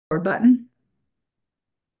Button.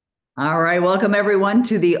 All right, welcome everyone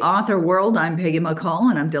to the author world. I'm Peggy McColl,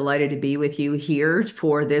 and I'm delighted to be with you here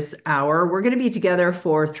for this hour. We're going to be together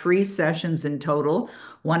for 3 sessions in total,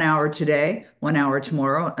 1 hour today, 1 hour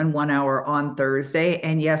tomorrow, and 1 hour on Thursday.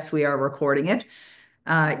 And yes, we are recording it.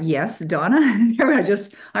 Yes, Donna,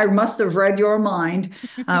 I must have read your mind.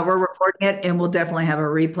 We're recording it and we'll definitely have a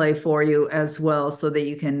replay for you as well so that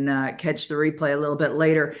you can catch the replay a little bit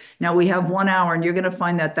later. Now we have 1 hour and you're going to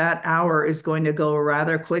find that that hour is going to go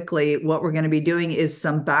rather quickly. What we're going to be doing is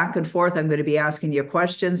some back and forth. I'm going to be asking you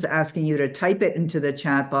questions, asking you to type it into the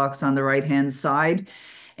chat box on the right-hand side.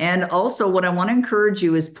 And also, what I want to encourage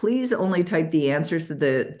you is please only type the answers to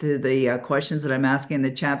the questions that I'm asking in the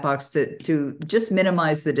chat box to just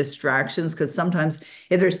minimize the distractions, because sometimes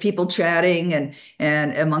if there's people chatting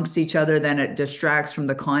and amongst each other, then it distracts from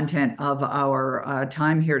the content of our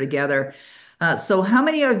time here together. So how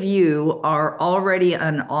many of you are already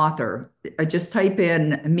an author? Just type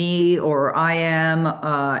in me or I am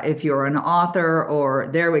if you're an author, or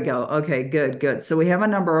there we go. Okay, good, good. So we have a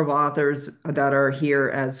number of authors that are here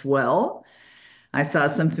as well. I saw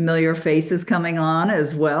some familiar faces coming on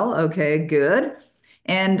as well. Okay, good.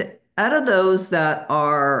 And out of those that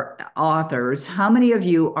are authors, how many of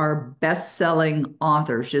you are best-selling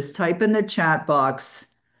authors? Just type in the chat box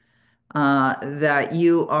that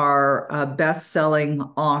you are a best-selling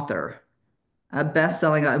author. A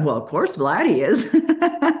best-selling, well, of course, Vladdy is.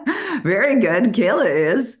 Very good. Kayla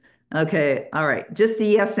is. Okay. All right. Just the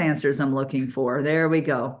yes answers I'm looking for. There we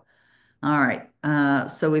go. All right.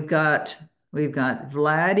 So we've got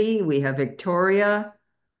Vladdy, we have Victoria.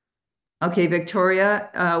 Okay,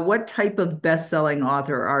 Victoria, what type of best-selling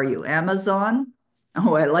author are you? Amazon?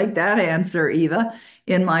 Oh, I like that answer, Eva.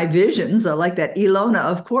 In my visions, I like that. Ilona,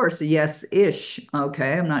 of course, yes-ish.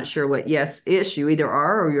 Okay, I'm not sure what yes-ish. You either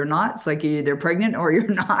are or you're not. It's like you're either pregnant or you're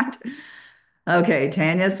not. Okay,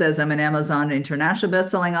 Tanya says I'm an Amazon international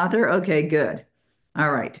best-selling author. Okay, good.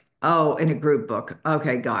 All right. Oh, in a group book.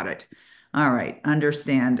 Okay, got it. All right,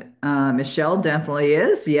 understand. Michelle definitely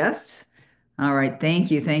is. Yes. All right. Thank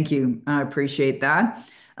you. Thank you. I appreciate that.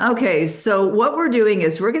 Okay. So what we're doing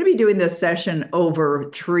is we're going to be doing this session over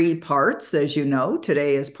 3 parts. As you know,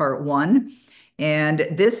 today is part 1. And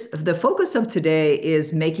the focus of today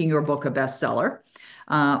is making your book a bestseller.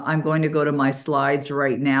 I'm going to go to my slides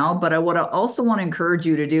right now, but what I also want to encourage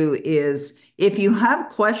you to do is if you have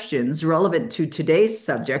questions relevant to today's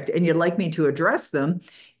subject and you'd like me to address them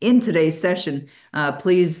in today's session,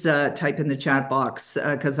 please type in the chat box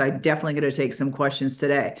because I'm definitely going to take some questions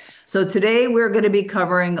today. So today we're going to be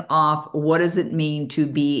covering off what does it mean to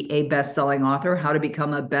be a best-selling author, how to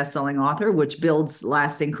become a best-selling author, which builds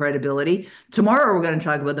lasting credibility. Tomorrow we're going to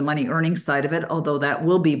talk about the money earning side of it, although that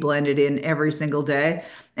will be blended in every single day.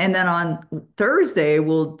 And then on Thursday,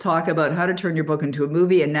 we'll talk about how to turn your book into a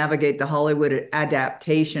movie and navigate the Hollywood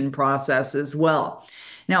adaptation process as well.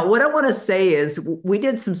 Now, what I want to say is we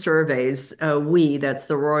did some surveys. That's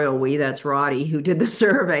the royal we, that's Roddy, who did the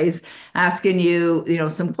surveys, asking you,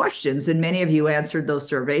 some questions. And many of you answered those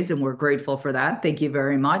surveys, and we're grateful for that. Thank you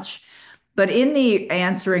very much. But in the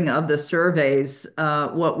answering of the surveys,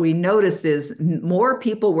 what we noticed is more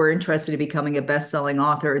people were interested in becoming a best-selling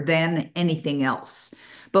author than anything else.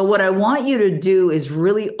 But what I want you to do is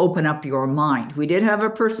really open up your mind. We did have a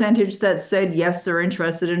percentage that said, yes, they're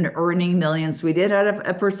interested in earning millions. We did have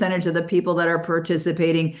a percentage of the people that are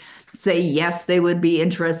participating say, yes, they would be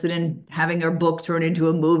interested in having their book turn into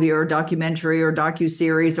a movie or a documentary or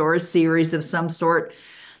docuseries or a series of some sort.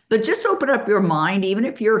 But just open up your mind, even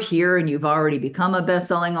if you're here and you've already become a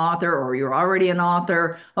best-selling author or you're already an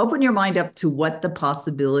author, open your mind up to what the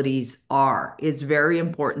possibilities are. It's very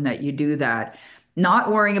important that you do that.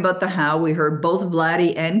 Not worrying about the how. We heard both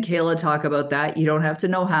Vladdy and Kayla talk about that. You don't have to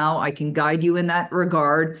know how. I can guide you in that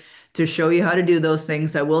regard to show you how to do those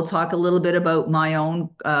things. I will talk a little bit about my own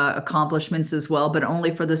accomplishments as well, but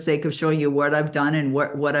only for the sake of showing you what I've done and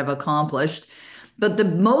what I've accomplished. But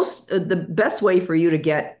the best way for you to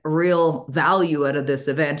get real value out of this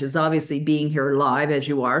event is obviously being here live as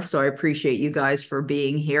you are. So I appreciate you guys for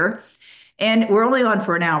being here. And we're only on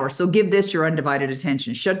for an hour, so give this your undivided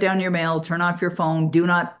attention. Shut down your mail, turn off your phone. Do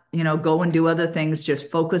not, go and do other things. Just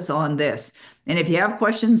focus on this. And if you have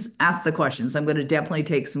questions, ask the questions. I'm going to definitely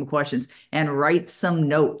take some questions and write some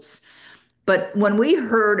notes. But when we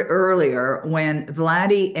heard earlier, when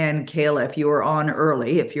Vladdy and Kayla, if you were on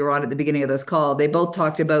early, if you were on at the beginning of this call, they both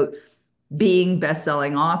talked about being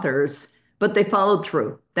best-selling authors, but they followed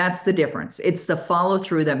through. That's the difference. It's the follow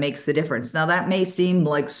through that makes the difference. Now, that may seem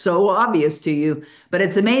like so obvious to you, but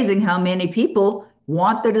it's amazing how many people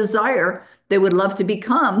want the desire. They would love to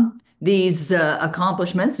become these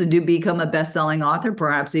accomplishments to do become a best-selling author,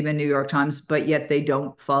 perhaps even New York Times, but yet they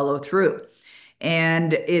don't follow through.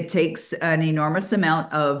 And it takes an enormous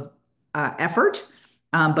amount of effort,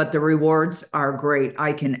 but the rewards are great.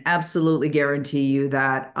 I can absolutely guarantee you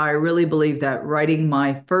that. I really believe that writing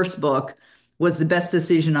my first book was the best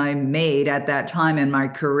decision I made at that time in my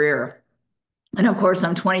career. And of course,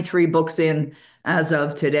 I'm 23 books in as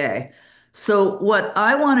of today. So, what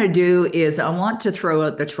I want to do is I want to throw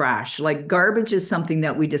out the trash. Like garbage is something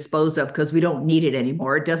that we dispose of because we don't need it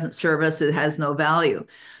anymore. It doesn't serve us, it has no value.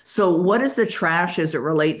 So, what is the trash as it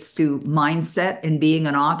relates to mindset and being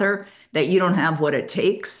an author? That you don't have what it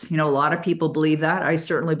takes. A lot of people believe that. I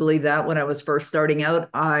certainly believe that when I was first starting out.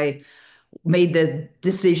 I made the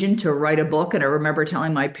decision to write a book. And I remember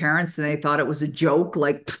telling my parents, and they thought it was a joke,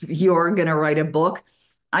 like, you're going to write a book.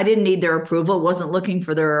 I didn't need their approval, wasn't looking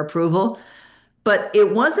for their approval. But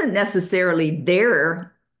it wasn't necessarily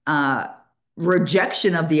their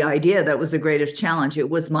rejection of the idea that was the greatest challenge. It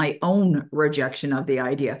was my own rejection of the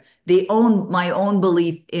idea, my own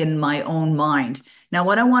belief in my own mind. Now,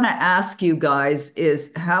 what I want to ask you guys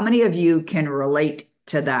is how many of you can relate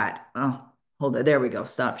to that? Oh, hold it. There we go.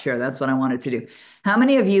 Stop share. That's what I wanted to do. How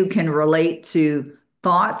many of you can relate to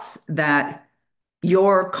thoughts that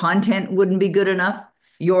your content wouldn't be good enough?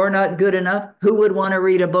 You're not good enough. Who would want to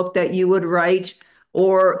read a book that you would write?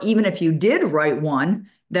 Or even if you did write one,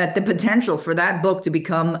 that the potential for that book to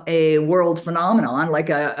become a world phenomenon, like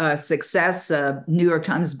a success, a New York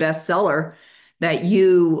Times bestseller, that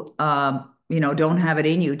you don't have it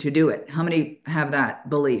in you to do it. How many have that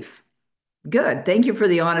belief? Good. Thank you for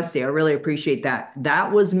the honesty. I really appreciate that.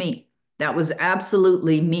 That was me. That was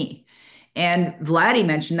absolutely me. And Vladdy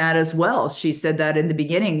mentioned that as well. She said that in the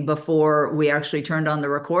beginning before we actually turned on the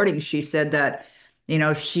recording. She said that,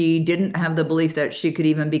 she didn't have the belief that she could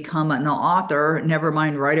even become an author, never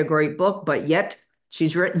mind write a great book, but yet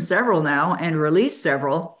she's written several now and released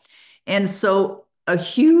several. And so a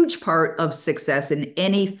huge part of success in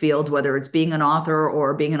any field, whether it's being an author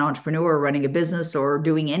or being an entrepreneur, or running a business or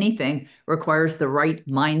doing anything, requires the right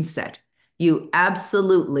mindset. You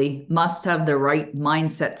absolutely must have the right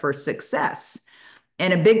mindset for success.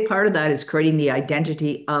 And a big part of that is creating the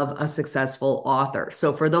identity of a successful author.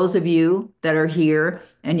 So, for those of you that are here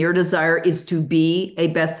and your desire is to be a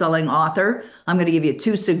best-selling author, I'm going to give you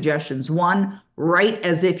two suggestions. One, write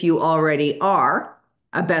as if you already are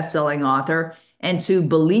a best-selling author, and to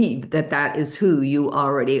believe that that is who you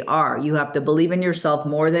already are. You have to believe in yourself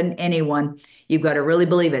more than anyone. You've got to really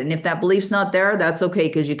believe it. And if that belief's not there, that's okay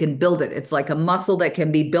because you can build it. It's like a muscle that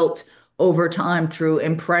can be built over time through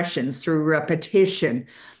impressions, through repetition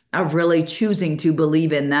of really choosing to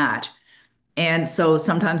believe in that. And so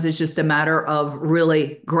sometimes it's just a matter of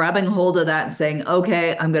really grabbing hold of that and saying,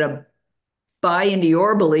 okay, I'm going to buy into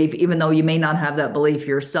your belief, even though you may not have that belief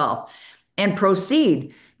yourself, and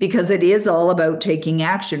proceed because it is all about taking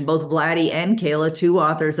action. Both Vladdy and Kayla, two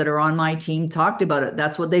authors that are on my team, talked about it.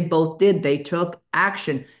 That's what they both did. They took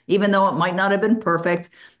action, even though it might not have been perfect.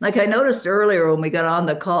 Like I noticed earlier when we got on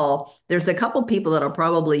the call, there's a couple people that I'll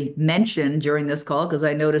probably mention during this call because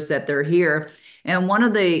I noticed that they're here. And one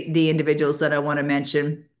of the individuals that I want to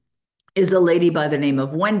mention is a lady by the name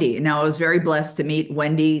of Wendy. Now, I was very blessed to meet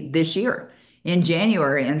Wendy this year in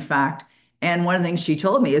January, in fact. And one of the things she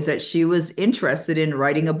told me is that she was interested in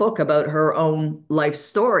writing a book about her own life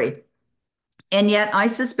story. And yet, I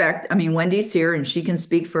suspect, I mean, Wendy's here and she can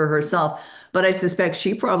speak for herself, but I suspect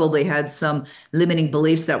she probably had some limiting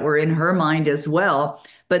beliefs that were in her mind as well.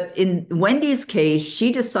 But in Wendy's case,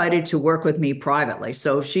 she decided to work with me privately.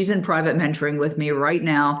 So she's in private mentoring with me right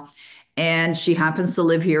now. And she happens to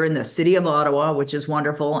live here in the city of Ottawa, which is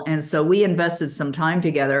wonderful. And so we invested some time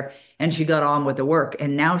together and she got on with the work.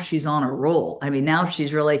 And now she's on a roll. I mean, now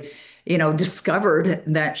she's really, discovered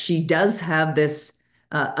that she does have this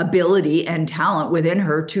ability and talent within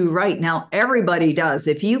her to write. Now, everybody does.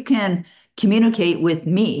 If you can communicate with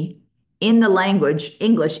me in the language,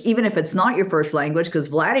 English, even if it's not your first language, because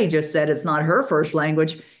Vladdy just said it's not her first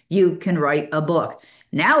language, you can write a book.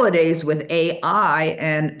 Nowadays, with AI,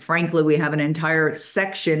 and frankly, we have an entire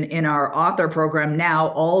section in our author program now,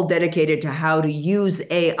 all dedicated to how to use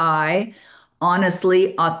AI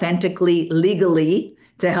honestly, authentically, legally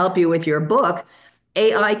to help you with your book.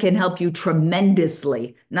 AI can help you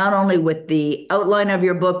tremendously, not only with the outline of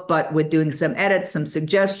your book, but with doing some edits, some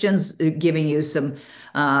suggestions, giving you some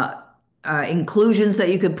inclusions that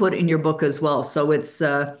you could put in your book as well. So it's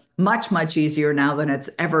much, much easier now than it's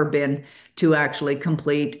ever been to actually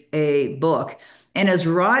complete a book. And as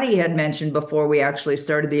Roddy had mentioned before we actually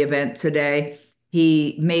started the event today,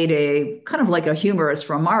 he made a kind of like a humorous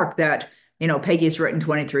remark that Peggy's written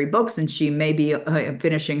 23 books and she may be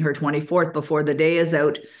finishing her 24th before the day is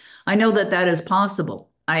out. I know that that is possible.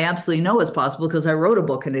 I absolutely know it's possible because I wrote a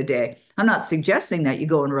book in a day. I'm not suggesting that you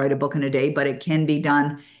go and write a book in a day, but it can be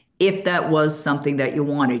done if that was something that you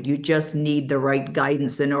wanted. You just need the right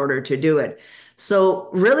guidance in order to do it. So,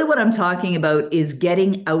 really, what I'm talking about is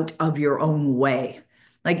getting out of your own way.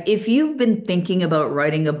 Like, if you've been thinking about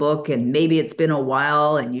writing a book and maybe it's been a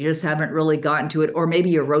while and you just haven't really gotten to it, or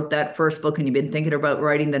maybe you wrote that first book and you've been thinking about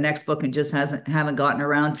writing the next book and just haven't gotten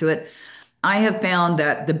around to it, I have found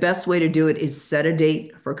that the best way to do it is set a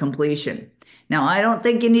date for completion. Now, I don't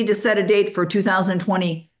think you need to set a date for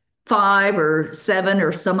 2025 or 7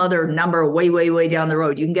 or some other number way, way, way down the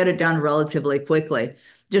road. You can get it done relatively quickly.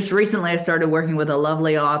 Just recently, I started working with a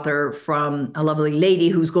lovely author from a lovely lady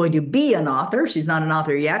who's going to be an author. She's not an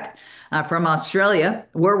author yet, from Australia.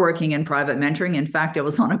 We're working in private mentoring. In fact, I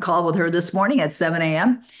was on a call with her this morning at 7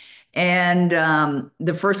 a.m. And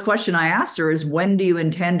the first question I asked her is, when do you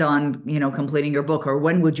intend on, completing your book, or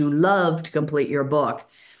when would you love to complete your book?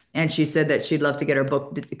 And she said that she'd love to get her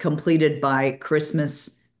book completed by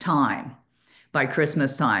Christmas time,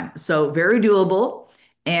 So very doable.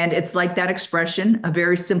 And it's like that expression, a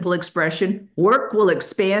very simple expression: work will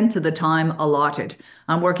expand to the time allotted.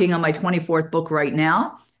 I'm working on my 24th book right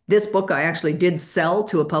now. This book I actually did sell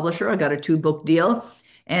to a publisher. I got a 2-book deal,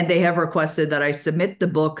 and they have requested that I submit the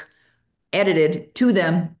book edited to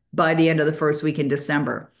them by the end of the first week in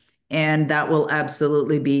December. And that will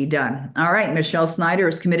absolutely be done. All right, Michelle Snyder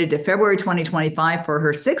is committed to February 2025 for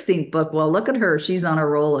her 16th book. Well, look at her. She's on a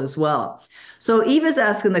roll as well. So Eva's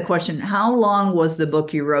asking the question, how long was the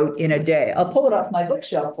book you wrote in a day? I'll pull it off my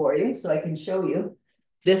bookshelf for you so I can show you.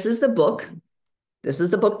 This is the book. This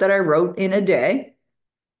is the book that I wrote in a day.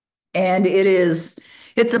 And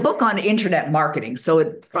it's a book on internet marketing, so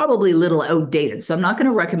it's probably a little outdated. So I'm not going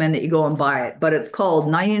to recommend that you go and buy it, but it's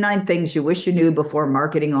called 99 Things You Wish You Knew Before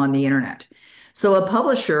Marketing on the Internet. So a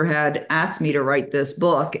publisher had asked me to write this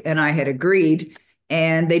book, and I had agreed,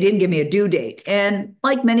 and they didn't give me a due date. And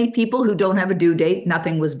like many people who don't have a due date,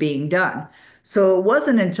 nothing was being done. So it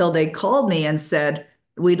wasn't until they called me and said,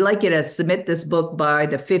 we'd like you to submit this book by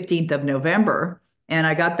the 15th of November. And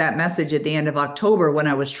I got that message at the end of October when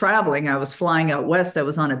I was traveling. I was flying out west. I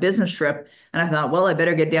was on a business trip. And I thought, well, I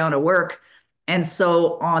better get down to work. And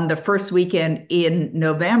so on the first weekend in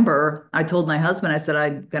November, I told my husband, I said,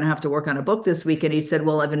 I'm going to have to work on a book this week. And he said,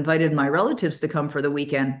 well, I've invited my relatives to come for the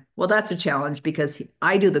weekend. Well, that's a challenge because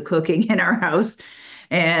I do the cooking in our house.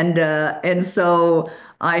 And so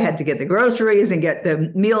I had to get the groceries and get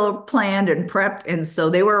the meal planned and prepped. And so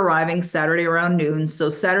they were arriving Saturday around noon. So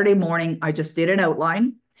Saturday morning, I just did an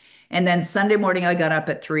outline. And then Sunday morning, I got up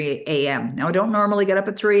at 3 a.m. Now, I don't normally get up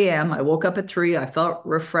at 3 a.m. I woke up at 3. I felt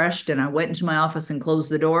refreshed and I went into my office and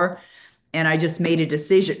closed the door. And I just made a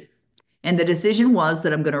decision. And the decision was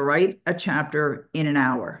that I'm going to write a chapter in an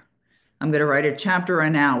hour. I'm going to write a chapter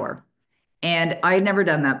an hour. And I had never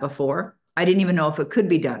done that before. I didn't even know if it could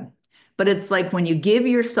be done. But it's like when you give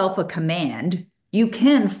yourself a command, you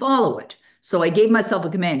can follow it. So I gave myself a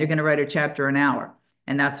command, you're going to write a chapter an hour.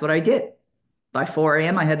 And that's what I did. By 4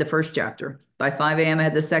 a.m., I had the first chapter. By 5 a.m., I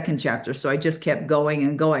had the second chapter. So I just kept going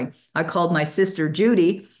and going. I called my sister,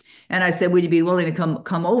 Judy, and I said, would you be willing to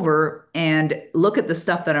come over and look at the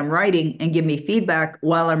stuff that I'm writing and give me feedback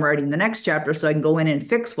while I'm writing the next chapter so I can go in and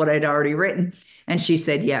fix what I'd already written? And she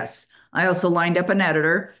said yes. I also lined up an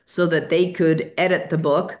editor so that they could edit the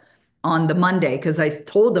book on the Monday, because I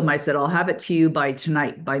told them, I said, I'll have it to you by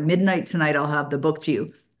tonight. By midnight tonight, I'll have the book to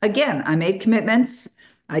you. Again, I made commitments.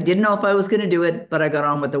 I didn't know if I was going to do it, but I got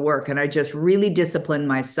on with the work and I just really disciplined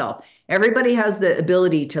myself. Everybody has the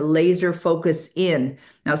ability to laser focus in.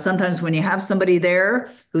 Now, sometimes when you have somebody there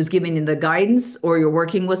who's giving you the guidance or you're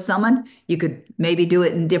working with someone, you could maybe do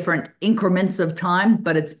it in different increments of time,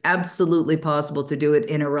 but it's absolutely possible to do it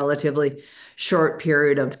in a relatively short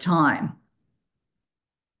period of time.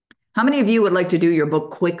 How many of you would like to do your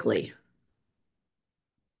book quickly?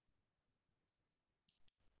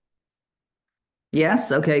 Yes?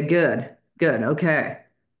 Okay, good. Good. Okay.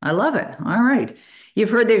 I love it. All right. You've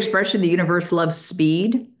heard the expression, the universe loves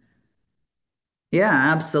speed. Yeah,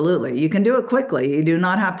 absolutely. You can do it quickly. You do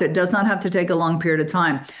not have to, it does not have to take a long period of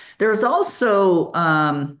time. There's also,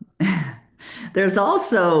 there's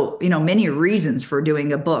also, many reasons for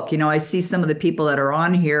doing a book. I see some of the people that are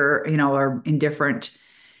on here, are in different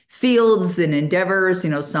fields and endeavors.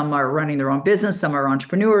 Some are running their own business, some are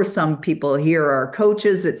entrepreneurs, some people here are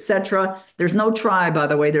coaches, etc. There's no try, by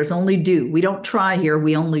the way, there's only do. We don't try here,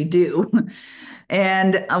 we only do.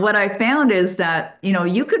 And what I found is that,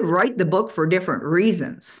 you could write the book for different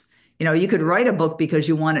reasons. You could write a book because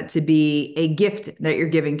you want it to be a gift that you're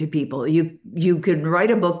giving to people. You could write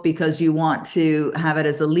a book because you want to have it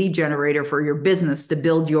as a lead generator for your business to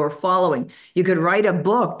build your following. You could write a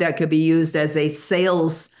book that could be used as a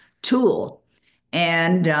sales tool.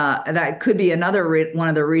 And that could be one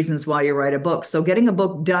of the reasons why you write a book. So getting a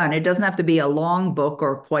book done, it doesn't have to be a long book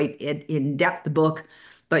or quite an in-depth book,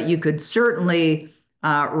 but you could certainly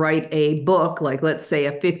write a book, like let's say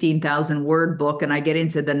a 15,000 word book, and I get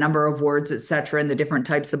into the number of words, et cetera, and the different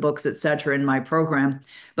types of books, et cetera, in my program,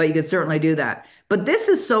 but you could certainly do that. But this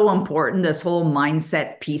is so important, this whole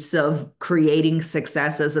mindset piece of creating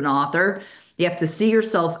success as an author. You have to see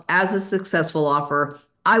yourself as a successful author.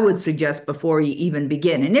 I would suggest before you even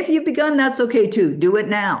begin. And if you've begun, that's okay too. Do it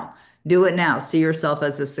now. Do it now. See yourself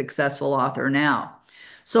as a successful author now.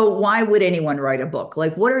 So why would anyone write a book?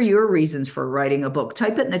 Like, what are your reasons for writing a book?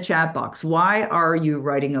 Type it in the chat box. Why are you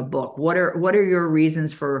writing a book? What are your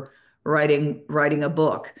reasons for writing a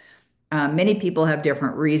book? Many people have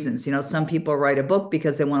different reasons. Some people write a book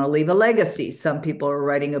because they want to leave a legacy. Some people are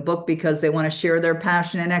writing a book because they want to share their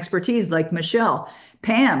passion and expertise, like Michelle.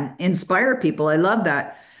 Pam, inspire people. I love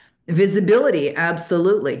that. Visibility,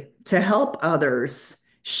 absolutely. To help others,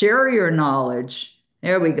 share your knowledge.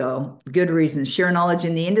 There we go. Good reasons. Share knowledge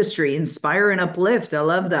in the industry, inspire and uplift. I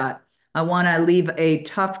love that. I want to leave a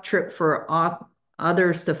tough trip for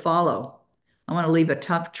others to follow. I want to leave a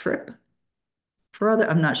tough trip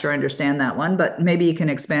I'm not sure I understand that one, but maybe you can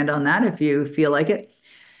expand on that if you feel like it.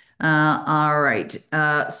 All right.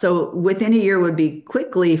 So within a year would be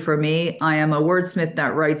quickly for me. I am a wordsmith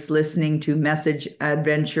that writes listening to message,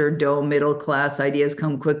 adventure, dough, middle class. Ideas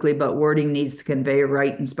come quickly, but wording needs to convey,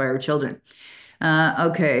 right, inspire children.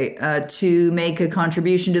 Okay. To make a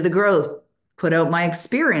contribution to the growth, put out my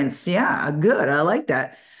experience. Yeah, good. I like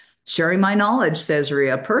that. Sharing my knowledge, says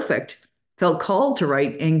Ria. Perfect. Felt called to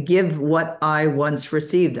write and give what I once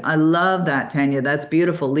received. I love that, Tanya. That's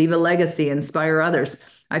beautiful. Leave a legacy, inspire others.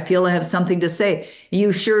 I feel I have something to say.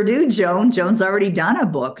 You sure do, Joan. Joan's already done a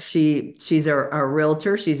book. She's a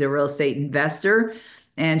realtor. She's a real estate investor,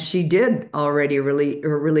 and she did already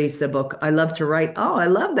release a book. I love to write. Oh, I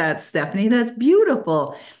love that, Stephanie. That's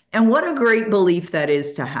beautiful. And what a great belief that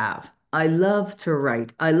is to have. I love to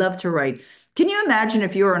write. I love to write. Can you imagine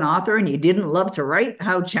if you were an author and you didn't love to write,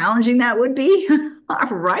 how challenging that would be?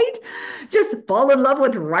 Right? Just fall in love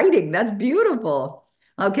with writing. That's beautiful.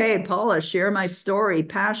 Okay, Paula, share my story,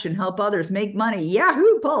 passion, help others, make money.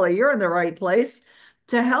 Yahoo, Paula, you're in the right place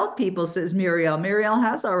to help people, says Muriel. Muriel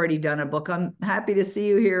has already done a book. I'm happy to see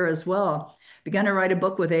you here as well. Begun to write a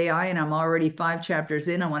book with AI and I'm already 5 chapters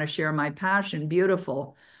in. I want to share my passion.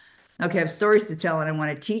 Beautiful. Okay, I have stories to tell and I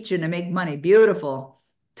want to teach and to make money. Beautiful.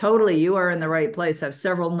 Totally, you are in the right place. I have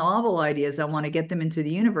several novel ideas. I want to get them into the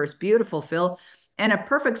universe. Beautiful, Phil. And a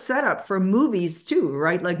perfect setup for movies too,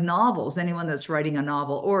 right? Like novels, anyone that's writing a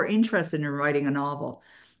novel or interested in writing a novel.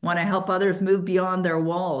 Want to help others move beyond their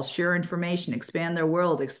walls, share information, expand their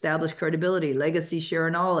world, establish credibility, legacy, share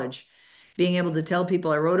knowledge. Being able to tell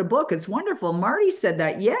people I wrote a book. It's wonderful. Marty said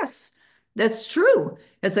that. Yes, that's true.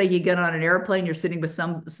 It's like you get on an airplane, you're sitting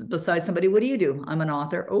beside somebody. What do you do? I'm an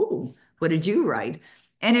author. Oh, what did you write?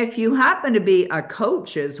 And if you happen to be a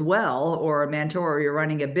coach as well, or a mentor, or you're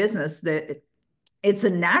running a business, that it's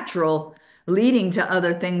a natural leading to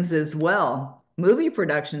other things as well. Movie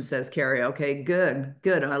production, says Carrie. Okay, good,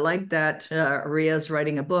 good. I like that. Ria's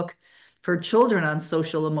writing a book for children on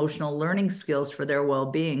social emotional learning skills for their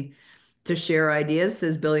well-being. To share ideas,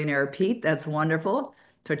 says Billionaire Pete. That's wonderful.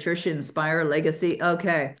 Patricia, inspire, legacy.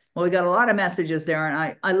 Okay, well, we got a lot of messages there,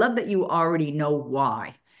 and I love that you already know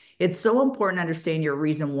why. It's so important to understand your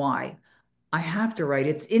reason why. I have to write.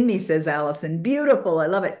 It's in me, says Allison. Beautiful. I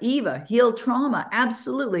love it. Eva, heal trauma.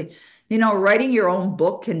 Absolutely. Writing your own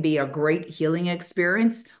book can be a great healing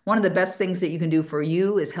experience. One of the best things that you can do for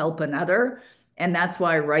you is help another. And that's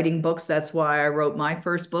why writing books, that's why I wrote my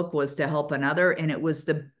first book, was to help another. And it was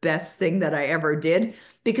the best thing that I ever did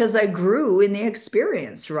because I grew in the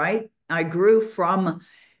experience, right? I grew from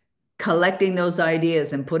collecting those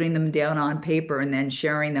ideas and putting them down on paper and then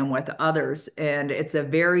sharing them with others. And it's a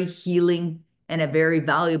very healing and a very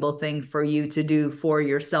valuable thing for you to do for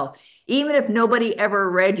yourself. Even if nobody ever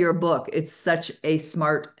read your book, it's such a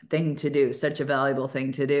smart thing to do, such a valuable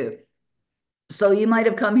thing to do. So you might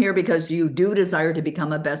have come here because you do desire to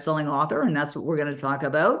become a best-selling author, and that's what we're going to talk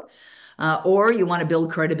about. Or you want to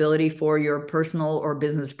build credibility for your personal or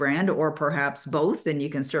business brand, or perhaps both, and you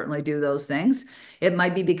can certainly do those things. It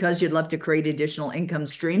might be because you'd love to create additional income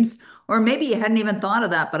streams, or maybe you hadn't even thought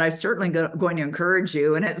of that, but I certainly going to encourage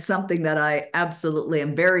you. And it's something that I absolutely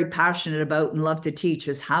am very passionate about and love to teach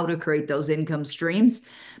is how to create those income streams.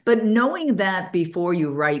 But knowing that before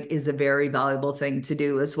you write is a very valuable thing to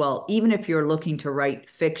do as well, even if you're looking to write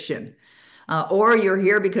fiction. Or you're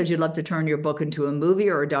here because you'd love to turn your book into a movie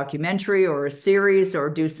or a documentary or a series or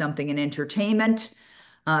do something in entertainment.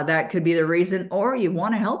 That could be the reason, or you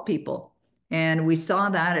want to help people. And we saw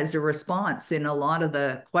that as a response in a lot of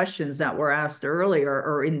the questions that were asked earlier,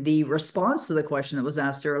 or in the response to the question that was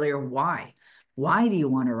asked earlier, why? Why do you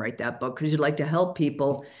want to write that book? Because you'd like to help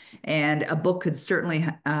people. And a book could certainly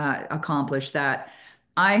accomplish that.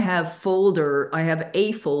 I have a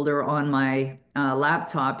folder on my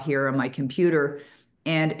laptop here on my computer,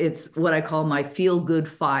 and it's what I call my feel good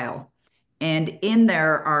file. And in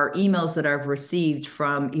there are emails that I've received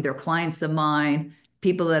from either clients of mine,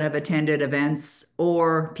 people that have attended events,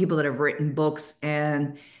 or people that have written books,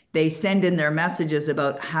 and they send in their messages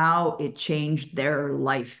about how it changed their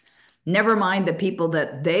life. Never mind the people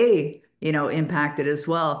that they, impacted as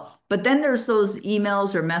well. But then there's those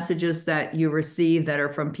emails or messages that you receive that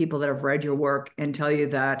are from people that have read your work and tell you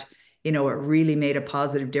that, it really made a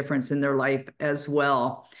positive difference in their life as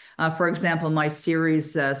well. For example, my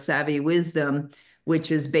series, Savvy Wisdom, which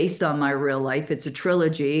is based on my real life. It's a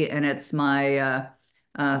trilogy, and it's the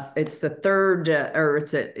third, or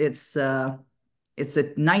it's the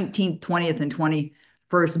 19th, 20th, and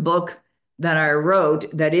 21st book that I wrote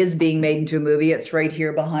that is being made into a movie. It's right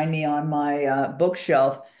here behind me on my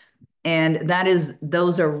bookshelf. And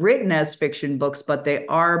those are written as fiction books, but they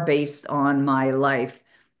are based on my life.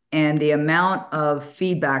 And the amount of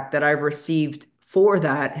feedback that I've received for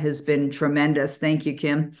that has been tremendous. Thank you,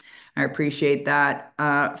 Kim. I appreciate that.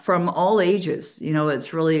 From all ages,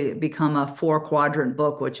 it's really become a four-quadrant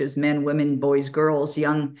book, which is men, women, boys, girls,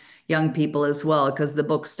 young people as well, because the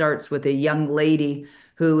book starts with a young lady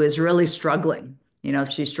who is really struggling.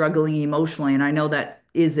 She's struggling emotionally, and I know that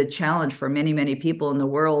is a challenge for many, many people in the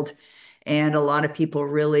world. And a lot of people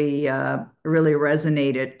really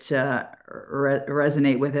resonate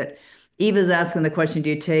with it. Eva's asking the question,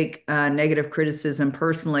 do you take negative criticism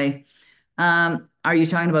personally? Are you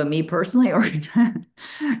talking about me personally, or I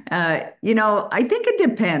think it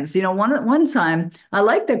depends. One time I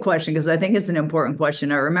like the question because I think it's an important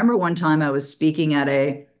question. I remember one time um, I was speaking at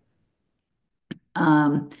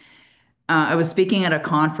a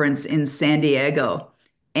conference in San Diego,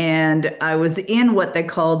 and I was in what they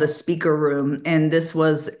call the speaker room, and this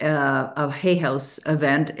was a Hay House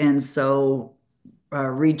event, and so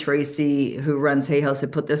Reed Tracy, who runs Hay House,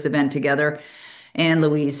 had put this event together. And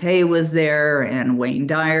Louise Hay was there, and Wayne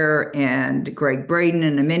Dyer, and Greg Braden,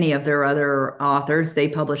 and many of their other authors. They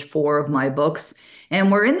published four of my books.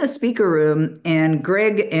 And we're in the speaker room, and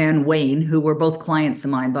Greg and Wayne, who were both clients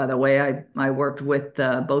of mine, by the way, I worked with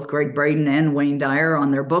both Greg Braden and Wayne Dyer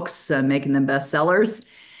on their books, making them bestsellers.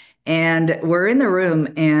 And we're in the room,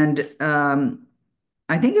 and I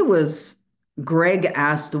think it was Greg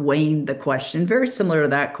asked Wayne the question, very similar to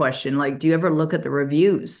that question, like, do you ever look at the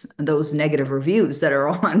reviews, those negative reviews that are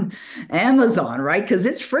on Amazon, right? Because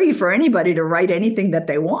it's free for anybody to write anything that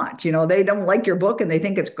they want. They don't like your book and they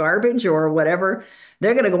think it's garbage or whatever.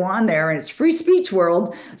 They're going to go on there, and it's free speech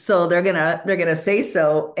world. So they're going to say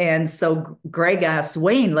so. And so Greg asked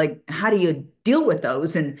Wayne, like, how do you deal with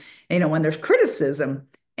those? And, when there's criticism,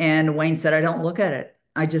 and Wayne said, I don't look at it.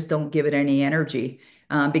 I just don't give it any energy.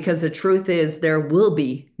 Because the truth is there will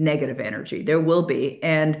be negative energy. There will be.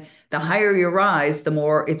 And the higher you rise, the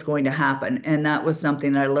more it's going to happen. And that was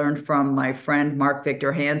something that I learned from my friend, Mark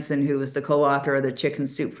Victor Hansen, who was the co-author of the Chicken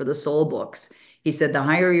Soup for the Soul books. He said, the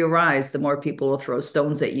higher you rise, the more people will throw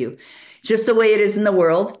stones at you. Just the way it is in the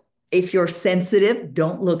world. If you're sensitive,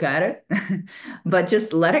 don't look at it, but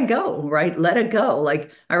just let it go, right? Let it go.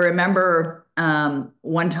 Like I remember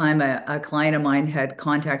one time a client of mine had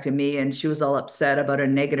contacted me, and she was all upset about a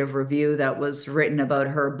negative review that was written about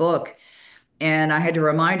her book. And I had to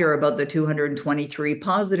remind her about the 223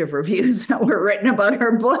 positive reviews that were written about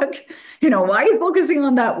her book. Why are you focusing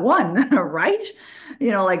on that one, right?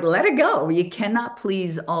 Like let it go. You cannot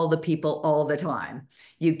please all the people all the time.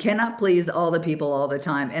 You cannot please all the people all the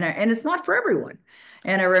time. And it's not for everyone.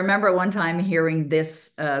 And I remember one time hearing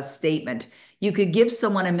this statement. You could give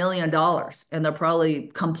someone $1 million and they'll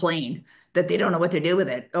probably complain that they don't know what to do with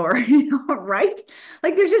it, or, right?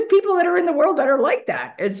 Like there's just people that are in the world that are like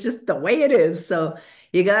that. It's just the way it is. So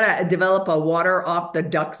you got to develop a water off the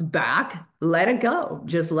duck's back. Let it go.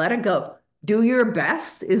 Just let it go. Do your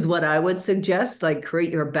best is what I would suggest. Like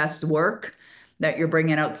create your best work that you're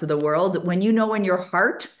bringing out to the world. When you know in your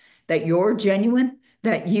heart that you're genuine,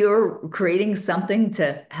 that you're creating something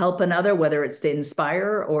to help another, whether it's to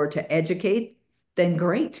inspire or to educate, then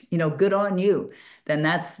great. Good on you. Then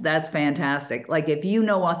that's fantastic. Like if you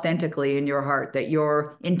know authentically in your heart that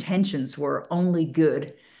your intentions were only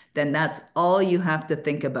good, then that's all you have to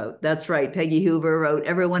think about. That's right. Peggy Hoover wrote,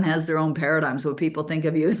 "Everyone has their own paradigms. What people think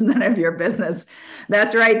of you is none of your business."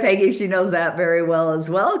 That's right, Peggy. She knows that very well as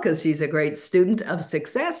well because she's a great student of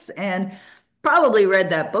success and probably read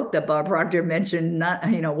that book that Bob Proctor mentioned, not,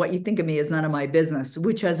 what you think of me is none of my business,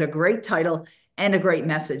 which has a great title and a great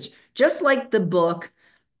message. Just like the book,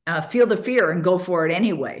 Feel the Fear and Go for It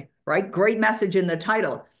Anyway, right? Great message in the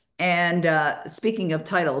title. And speaking of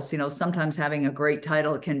titles, sometimes having a great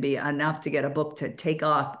title can be enough to get a book to take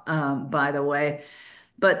off, by the way.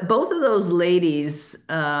 But both of those ladies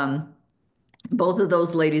that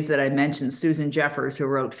I mentioned, Susan Jeffers, who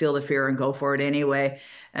wrote Feel the Fear and Go for It Anyway,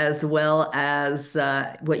 as well as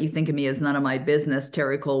What You Think of Me Is None of My Business,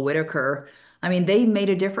 Terry Cole Whitaker. I mean, they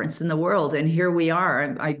made a difference in the world. And here we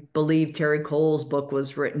are. I believe Terry Cole's book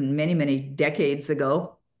was written many, many decades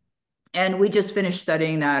ago. And we just finished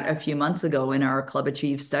studying that a few months ago in our Club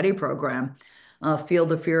Achieve study program. Feel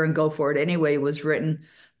the Fear and Go for It Anyway was written,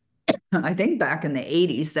 I think, back in the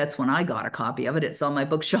 80s. That's when I got a copy of it. It's on my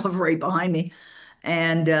bookshelf right behind me.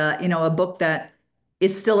 And, a book that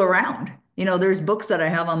is still around. There's books that I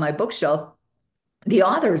have on my bookshelf. The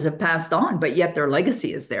authors have passed on, but yet their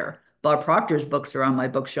legacy is there. Bob Proctor's books are on my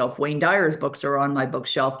bookshelf. Wayne Dyer's books are on my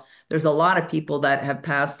bookshelf. There's a lot of people that have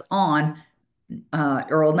passed on.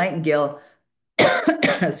 Earl Nightingale,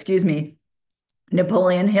 excuse me,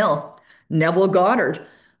 Napoleon Hill, Neville Goddard,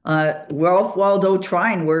 Ralph Waldo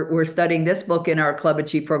Trine. We're studying this book in our Club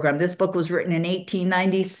Achieve program. This book was written in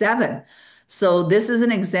 1897. So this is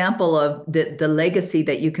an example of the legacy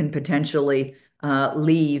that you can potentially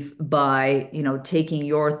leave by, taking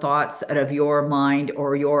your thoughts out of your mind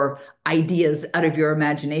or your ideas out of your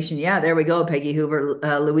imagination. Yeah, there we go, Peggy Hoover,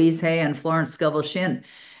 Louise Hay, and Florence Scovel Shinn,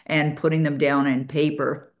 and putting them down in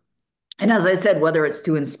paper. And as I said, whether it's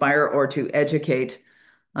to inspire or to educate,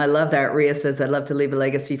 I love that. Ria says, I'd love to leave a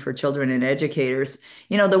legacy for children and educators.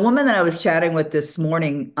 The woman that I was chatting with this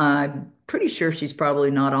morning, I'm pretty sure she's probably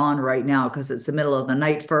not on right now because it's the middle of the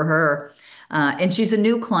night for her. And she's a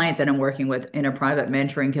new client that I'm working with in a private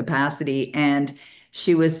mentoring capacity. And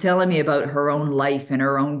she was telling me about her own life and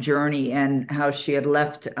her own journey and how she had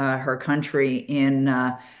left her country in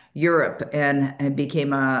Europe and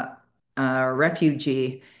became a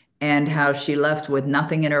refugee, and how she left with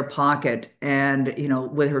nothing in her pocket and,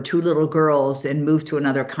 with her two little girls, and moved to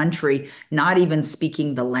another country, not even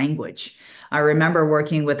speaking the language. I remember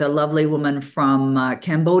working with a lovely woman from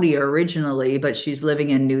Cambodia originally, but she's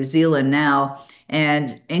living in New Zealand now.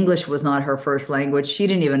 And English was not her first language. She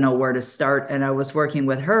didn't even know where to start. And I was working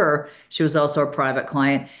with her. She was also a private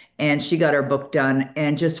client, and she got her book done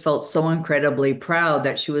and just felt so incredibly proud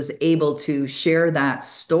that she was able to share that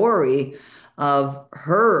story of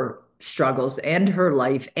her struggles and her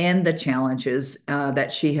life and the challenges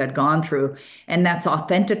that she had gone through. And that's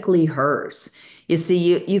authentically hers. You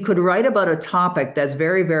see, you could write about a topic that's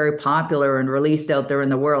very, very popular and released out there in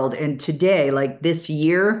the world. And today, like this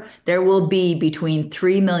year, there will be between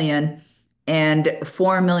 3 million and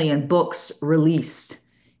 4 million books released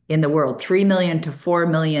in the world. 3 million to 4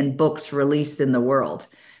 million books released in the world.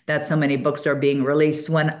 That's how many books are being released.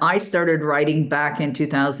 When I started writing back in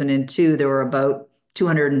 2002, there were about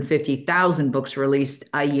 250,000 books released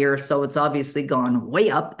a year. So it's obviously gone way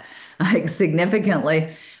up, like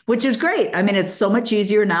significantly, which is great. I mean, it's so much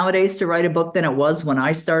easier nowadays to write a book than it was when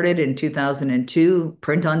I started in 2002.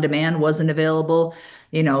 Print on demand wasn't available.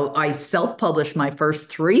 I self-published my first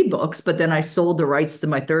three books, but then I sold the rights to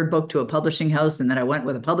my third book to a publishing house, and then I went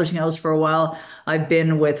with a publishing house for a while. I've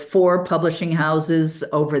been with four publishing houses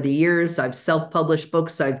over the years. I've self-published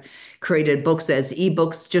books. I've created books as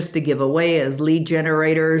ebooks just to give away as lead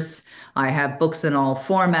generators. I have books in all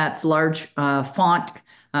formats, large font,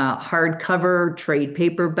 hardcover, trade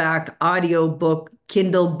paperback, audio book,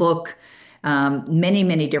 Kindle book, many,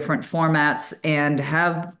 many different formats, and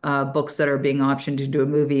have books that are being optioned to do a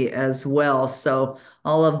movie as well. So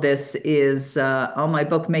all of this is on my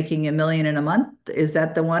book, Making a Million in a Month. Is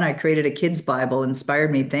that the one? I created a kid's Bible, inspired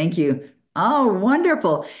me. Thank you. Oh,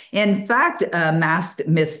 wonderful. In fact, Masked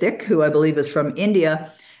Mystic, who I believe is from India,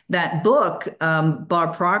 that book,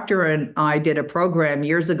 Bob Proctor and I did a program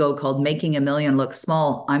years ago called Making a Million Look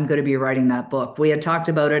Small. I'm going to be writing that book. We had talked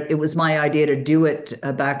about it. It was my idea to do it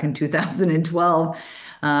back in 2012,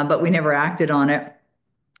 but we never acted on it.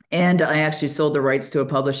 And I actually sold the rights to a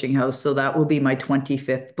publishing house. So that will be my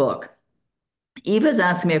 25th book. Eva's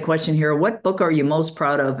asking me a question here. What book are you most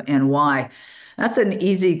proud of and why? That's an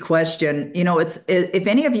easy question. If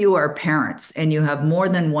any of you are parents and you have more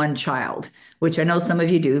than one child, which I know some of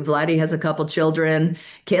you do, Vladdy has a couple children,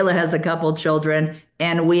 Kayla has a couple children,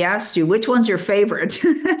 and we asked you, which one's your favorite?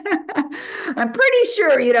 I'm pretty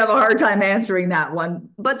sure you'd have a hard time answering that one.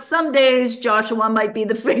 But some days Joshua might be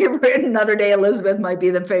the favorite, another day Elizabeth might be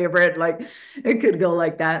the favorite. Like it could go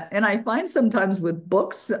like that. And I find sometimes with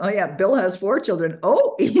books, oh yeah, Bill has four children.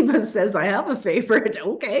 Oh, Eva says I have a favorite.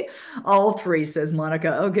 Okay. All three, says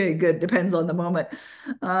Monica. Okay, good. Depends on the moment.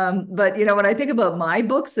 But when I think about my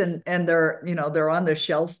books and they're on the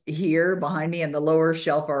shelf here behind me, and the lower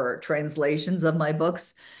shelf are translations of my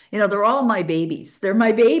books. They're all my babies. They're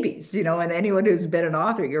my babies, and anyone who's been an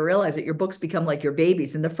author, you realize that your books become like your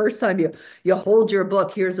babies. And the first time you hold your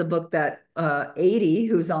book, here's a book that 80,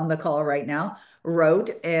 who's on the call right now, wrote.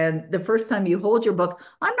 And the first time you hold your book,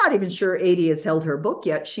 I'm not even sure 80 has held her book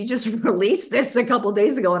yet. She just released this a couple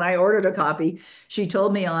days ago and I ordered a copy. She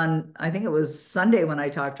told me on, I think it was Sunday when I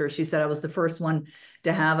talked to her, she said I was the first one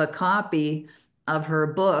to have a copy of her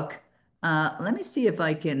book. Let me see if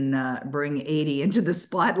I can bring 80 into the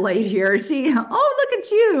spotlight here. Oh, look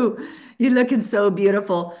at you. You're looking so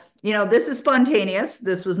beautiful. This is spontaneous.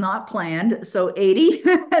 This was not planned. So 80,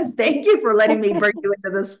 thank you for letting me bring you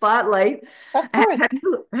into the spotlight. Of Have course.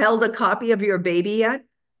 you held a copy of your baby yet?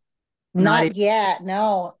 Not Not yet.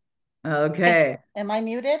 No. even. Okay. Am I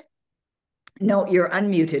muted? No, you're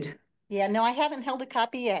unmuted. Yeah, no, I haven't held a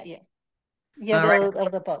copy yet All right.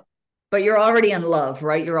 of the book. But you're already in love,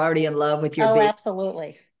 right? You're already in love with your Oh, baby.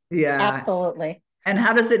 absolutely. Yeah. Absolutely. And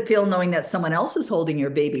how does it feel knowing that someone else is holding your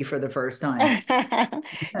baby for the first time?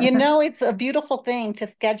 It's a beautiful thing to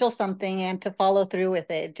schedule something and to follow through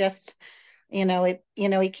with it. Just,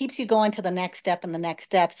 it keeps you going to the next step and the next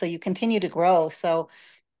step. So you continue to grow. So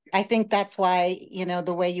I think that's why,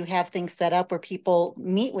 the way you have things set up where people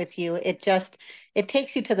meet with you, it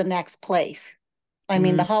takes you to the next place. I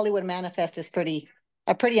mean, the Mm. Hollywood Manifest is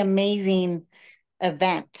a pretty amazing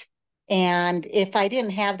event. And if I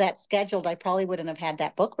didn't have that scheduled, I probably wouldn't have had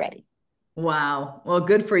that book ready. Wow. Well,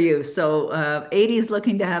 good for you. So, 80 is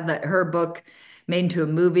looking to have her book made into a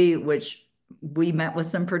movie, which we met with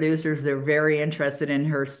some producers. They're very interested in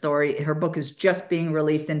her story. Her book is just being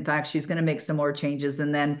released. In fact, she's going to make some more changes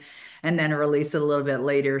and then release it a little bit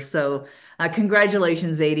later. So,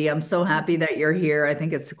 congratulations, 80. I'm so happy that you're here. I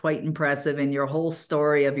think it's quite impressive and your whole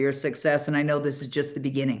story of your success. And I know this is just the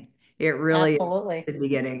beginning. It really is Absolutely. the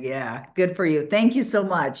beginning. Yeah. Good for you. Thank you so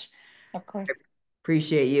much. Of course.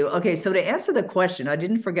 Appreciate you. Okay, so to answer the question, I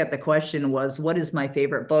didn't forget the question was, what is my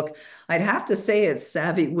favorite book? I'd have to say it's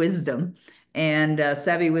Savvy Wisdom. And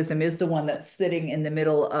Savvy Wisdom is the one that's sitting in the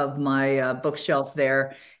middle of my bookshelf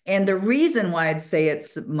there. And the reason why I'd say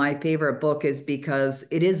it's my favorite book is because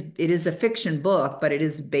it is a fiction book, but it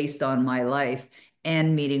is based on my life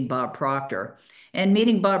and meeting Bob Proctor. And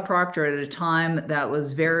meeting Bob Proctor at a time that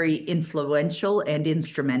was very influential and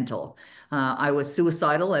instrumental. I was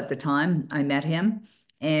suicidal at the time I met him.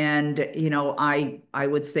 And I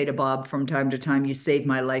would say to Bob from time to time, "You saved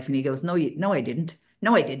my life," and he goes, No, I didn't.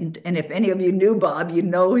 No, I didn't." And if any of you knew Bob, you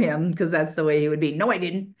know him because that's the way he would be. "No, I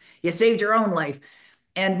didn't. You saved your own life."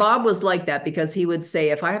 And Bob was like that because he would say,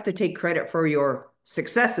 "If I have to take credit for your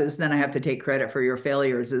successes, then I have to take credit for your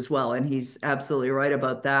failures as well." And he's absolutely right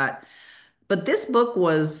about that. But this book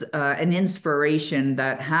was an inspiration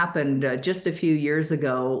that happened just a few years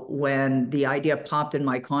ago when the idea popped in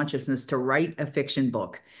my consciousness to write a fiction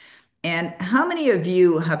book. And how many of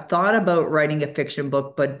you have thought about writing a fiction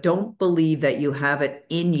book but don't believe that you have it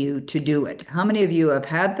in you to do it? How many of you have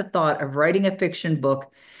had the thought of writing a fiction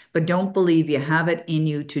book but don't believe you have it in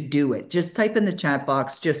you to do it? Just type in the chat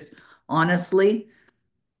box, just honestly.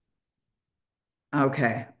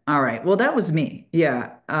 Okay. All right. Well, that was me.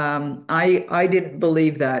 Yeah. I didn't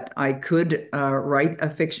believe that I could write a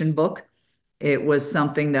fiction book. It was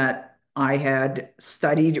something that I had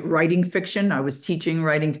studied writing fiction. I was teaching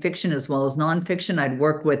writing fiction as well as nonfiction. I'd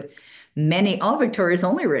worked with all Victoria's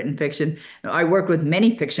only written fiction. I worked with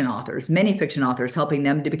many fiction authors, helping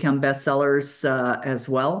them to become bestsellers as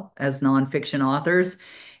well as nonfiction authors.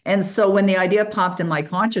 And so when the idea popped in my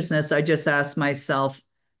consciousness, I just asked myself,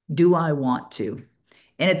 do I want to?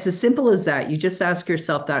 And it's as simple as that. You just ask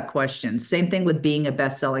yourself that question. Same thing with being a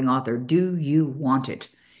best-selling author. Do you want it?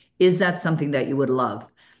 Is that something that you would love?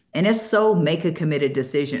 And if so, make a committed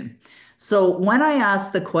decision. So when I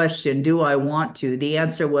asked the question, do I want to? The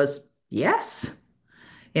answer was yes.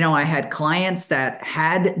 I had clients that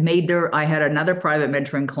had I had another private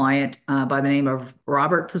mentoring client by the name of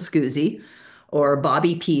Robert Pascuzzi, or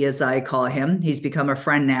Bobby P, as I call him. He's become a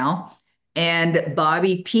friend now. And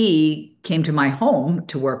Bobby P came to my home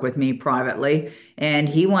to work with me privately, and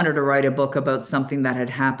he wanted to write a book about something that had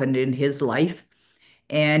happened in his life,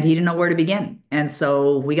 and he didn't know where to begin. And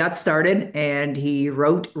so we got started, and he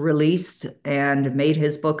wrote, released, and made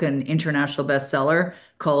his book an international bestseller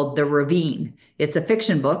called The Ravine. It's a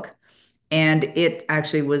fiction book, and it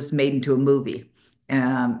actually was made into a movie.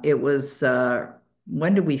 It was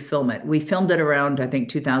when did we film it? We filmed it around, I think,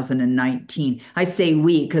 2019. I say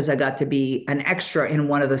we because I got to be an extra in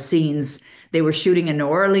one of the scenes. They were shooting in New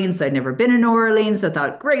Orleans. I'd never been in New Orleans. I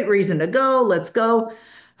thought, great reason to go. Let's go.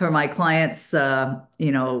 For my clients,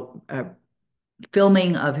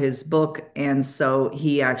 filming of his book. And so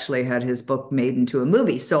he actually had his book made into a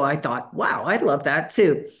movie. So I thought, wow, I'd love that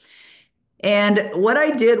too. And what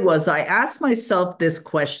I did was I asked myself this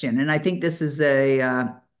question, and I think this is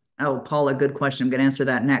oh, Paul, a good question. I'm going to answer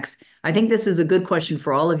that next. I think this is a good question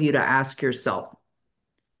for all of you to ask yourself.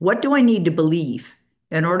 What do I need to believe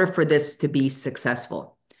in order for this to be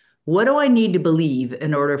successful? What do I need to believe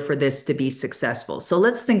in order for this to be successful? So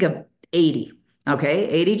let's think of 80. Okay.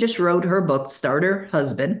 80 just wrote her book, Start Her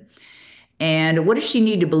Husband. And what does she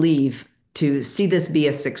need to believe to see this be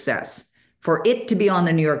a success? For it to be on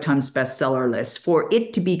the New York Times bestseller list, for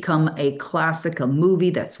it to become a classic, a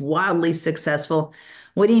movie that's wildly successful.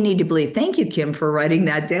 What do you need to believe? Thank you, Kim, for writing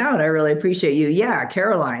that down. I really appreciate you. Yeah,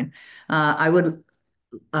 Caroline. I would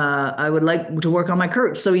like to work on my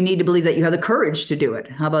courage. So you need to believe that you have the courage to do it.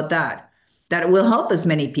 How about that? That it will help as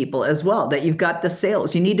many people as well, that you've got the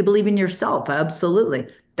sales. You need to believe in yourself. Absolutely.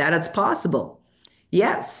 That it's possible.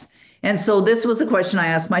 Yes. And so this was a question I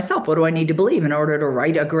asked myself. What do I need to believe in order to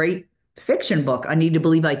write a great fiction book? I need to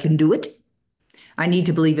believe I can do it. I need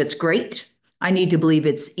to believe it's great. I need to believe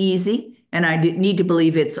it's easy. And need to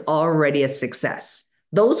believe it's already a success.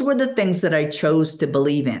 Those were the things that I chose to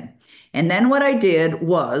believe in. And then what I did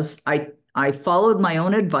was I followed my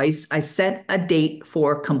own advice. I set a date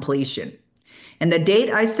for completion. And the date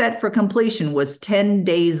I set for completion was 10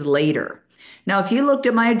 days later. Now, if you looked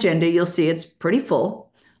at my agenda, you'll see it's pretty full.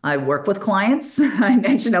 I work with clients. I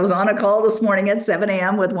mentioned I was on a call this morning at 7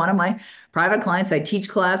 a.m. with one of my private clients. I teach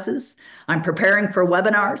classes. I'm preparing for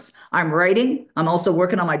webinars. I'm writing. I'm also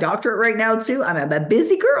working on my doctorate right now, too. I'm a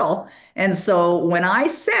busy girl. And so when I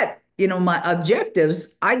set, my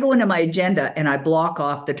objectives, I go into my agenda and I block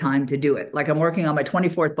off the time to do it. Like I'm working on my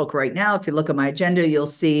 24th book right now. If you look at my agenda, you'll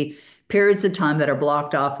see periods of time that are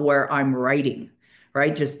blocked off where I'm writing,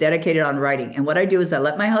 right? Just dedicated on writing. And what I do is I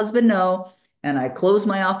let my husband know, and I close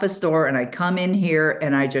my office door and I come in here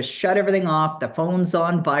and I just shut everything off. The phone's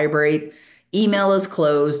on vibrate, email is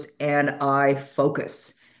closed, and I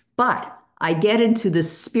focus. But I get into the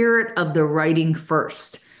spirit of the writing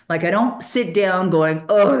first. Like I don't sit down going,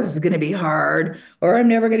 oh, this is going to be hard, or I'm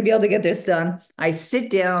never going to be able to get this done. I sit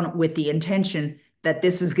down with the intention that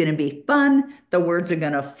this is going to be fun. The words are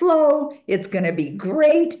going to flow. It's going to be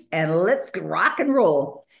great. And let's rock and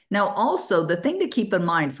roll. Now, also, the thing to keep in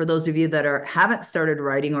mind for those of you that haven't started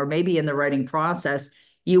writing or maybe in the writing process,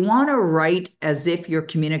 you want to write as if you're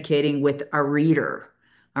communicating with a reader.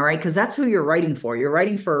 All right. Because that's who you're writing for. You're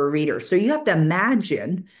writing for a reader. So you have to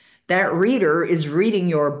imagine that reader is reading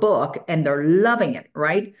your book and they're loving it.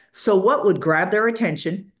 Right. So what would grab their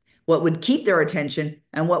attention? What would keep their attention,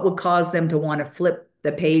 and what would cause them to want to flip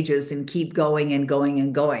the pages and keep going and going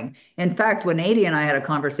and going. In fact, when Adi and I had a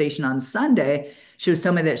conversation on Sunday, she was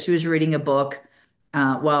telling me that she was reading a book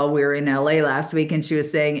while we were in LA last week, and she was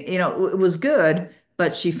saying, it was good,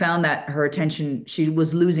 but she found that she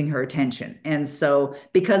was losing her attention. And so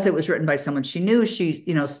because it was written by someone she knew, she,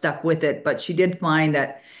 stuck with it, but she did find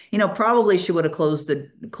that, probably she would have closed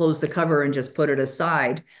the cover and just put it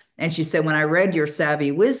aside. And she said, when I read your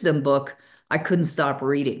Savvy Wisdom book, I couldn't stop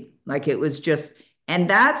reading. Like it was just, and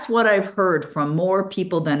that's what I've heard from more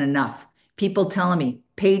people than enough. People telling me,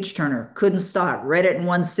 page turner, couldn't stop, read it in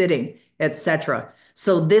one sitting, etc.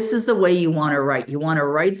 So this is the way you want to write. You want to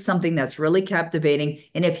write something that's really captivating.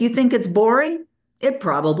 And if you think it's boring, it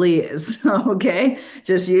probably is. Okay.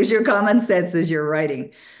 Just use your common sense as you're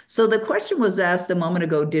writing. So the question was asked a moment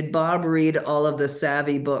ago, did Bob read all of the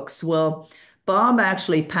Savvy books? Well, Bob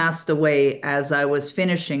actually passed away as I was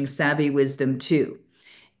finishing Savvy Wisdom 2.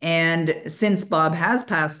 And since Bob has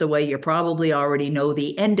passed away, you probably already know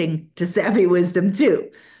the ending to Savvy Wisdom 2.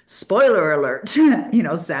 Spoiler alert,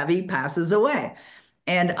 Savvy passes away.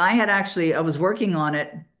 And I was working on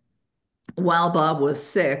it while Bob was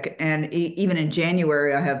sick. And even in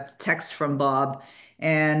January, I have texts from Bob,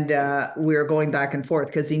 and we were going back and forth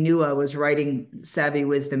because he knew I was writing Savvy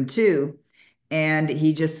Wisdom 2. And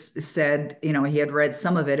he just said, he had read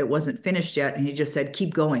some of it. It wasn't finished yet. And he just said,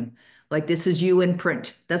 keep going. Like, this is you in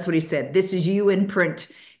print. That's what he said. This is you in print.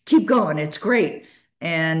 keep going. It's great.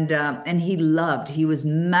 And he was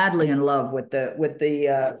madly in love with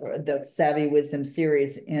the Savvy Wisdom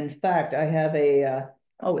series. In fact, I have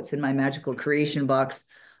oh, it's in my magical creation box.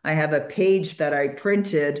 I have a page that I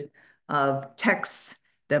printed of texts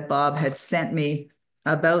that Bob had sent me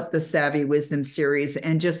about the Savvy Wisdom series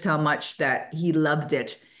and just how much that he loved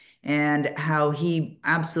it and how he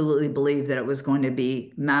absolutely believed that it was going to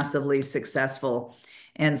be massively successful.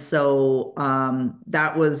 And so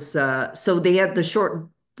that was so they had the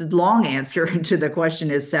long answer to the question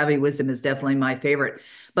is Savvy Wisdom is definitely my favorite,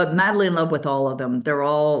 but madly in love with all of them. They're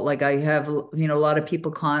all like I have, a lot of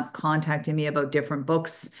people contacting me about different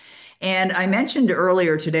books. And I mentioned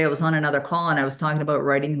earlier today, I was on another call and I was talking about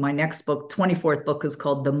writing my next book. 24th book is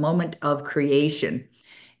called The Moment of Creation.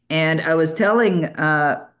 And I was telling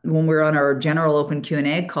when we were on our general open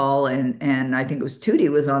Q&A call, and I think it was Tootie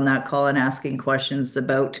was on that call and asking questions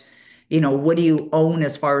about, what do you own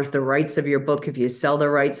as far as the rights of your book, if you sell the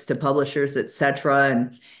rights to publishers, et cetera.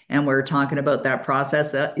 And we are talking about that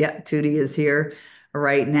process. Yeah, Tootie is here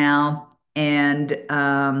right now. And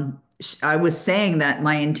I was saying that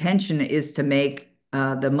my intention is to make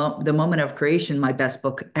the Moment of Creation my best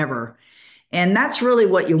book ever. And that's really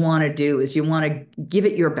what you want to do is you want to give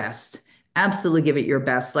it your best. Absolutely give it your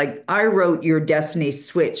best. Like I wrote Your Destiny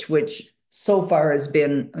Switch, which so far has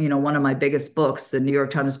been, one of my biggest books, the New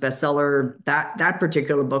York Times bestseller. That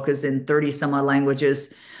particular book is in 30 some odd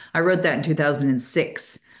languages. I wrote that in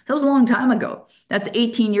 2006. That was a long time ago. That's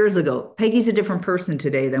 18 years ago. Peggy's a different person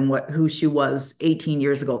today than who she was 18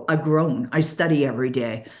 years ago. I've grown. I study every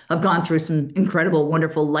day. I've gone through some incredible,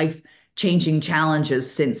 wonderful life changing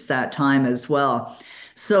challenges since that time as well.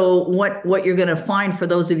 So what you're going to find for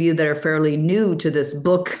those of you that are fairly new to this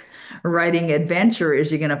book writing adventure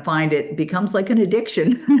is you're going to find it becomes like an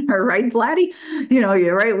addiction, right, Vladdy?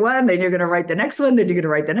 You write one, then you're going to write the next one, then you're going to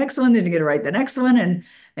write the next one, then you're going to write the next one,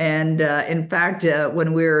 and in fact,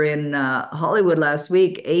 when we were in Hollywood last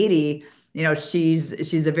week, 80.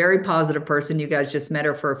 She's a very positive person. You guys just met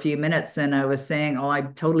her for a few minutes, and I was saying, oh,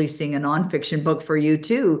 I'm totally seeing a nonfiction book for you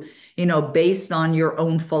too, based on your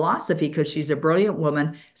own philosophy, because she's a brilliant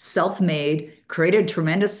woman, self-made, created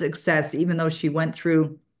tremendous success, even though she went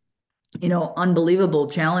through, unbelievable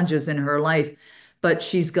challenges in her life. But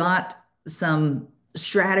she's got some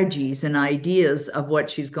strategies and ideas of what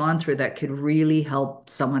she's gone through that could really help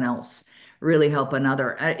someone else, really help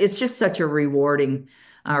another. It's just such a rewarding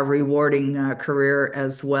career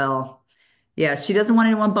as well. Yeah, she doesn't want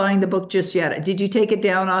anyone buying the book just yet. Did you take it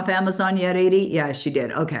down off Amazon yet, 80? Yeah, she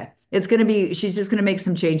did. Okay. She's just gonna make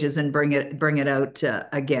some changes and bring it out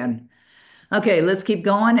again. Okay, let's keep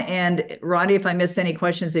going. And Ronnie, if I missed any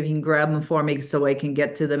questions, if you can grab them for me so I can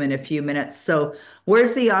get to them in a few minutes. So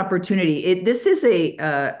where's the opportunity? This is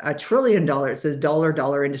a trillion dollars, it's a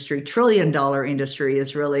dollar industry. Trillion-dollar industry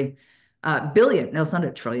is really billion. No, it's not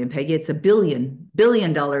a trillion, Peggy. It's a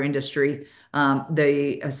billion-dollar industry.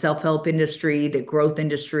 The self-help industry, the growth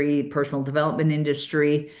industry, personal development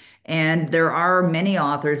industry. And there are many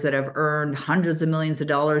authors that have earned hundreds of millions of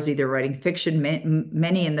dollars, either writing fiction.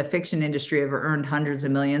 Many in the fiction industry have earned hundreds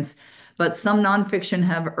of millions, but some nonfiction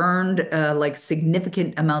have earned like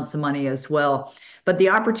significant amounts of money as well. But the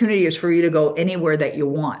opportunity is for you to go anywhere that you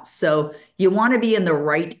want. So you want to be in the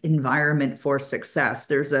right environment for success.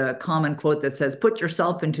 There's a common quote that says, put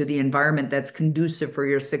yourself into the environment that's conducive for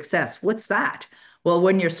your success. What's that? Well,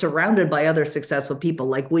 when you're surrounded by other successful people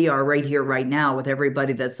like we are right here, right now, with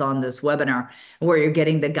everybody that's on this webinar, where you're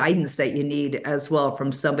getting the guidance that you need as well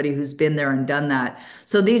from somebody who's been there and done that.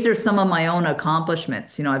 So these are some of my own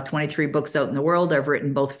accomplishments. I have 23 books out in the world. I've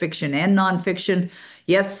written both fiction and nonfiction.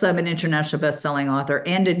 Yes, I'm an international best-selling author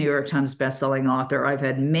and a New York Times best-selling author. I've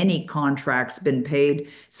had many contracts, been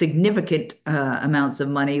paid significant amounts of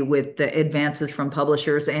money with the advances from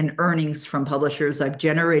publishers and earnings from publishers. I've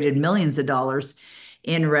generated millions of dollars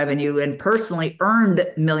in revenue and personally earned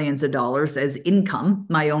millions of dollars as income,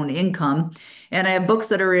 my own income. And I have books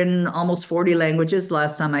that are in almost 40 languages,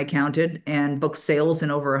 last time I counted, and book sales in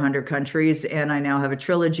over 100 countries. And I now have a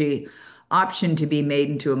trilogy option to be made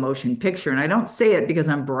into a motion picture. And I don't say it because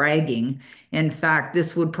I'm bragging. In fact,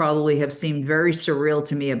 this would probably have seemed very surreal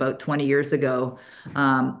to me about 20 years ago.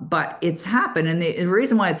 But it's happened. And the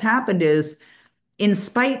reason why it's happened is in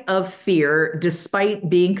spite of fear, despite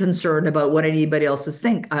being concerned about what anybody else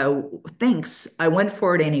thinks, I went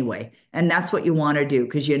for it anyway. And that's what you want to do,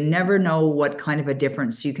 because you never know what kind of a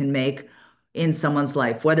difference you can make in someone's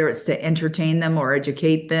life, whether it's to entertain them or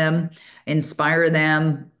educate them, inspire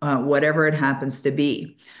them, whatever it happens to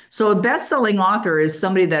be. So a best-selling author is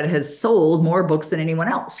somebody that has sold more books than anyone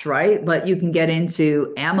else, right? But you can get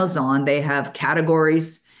into Amazon. They have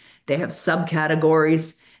categories. They have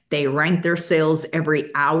subcategories. They rank their sales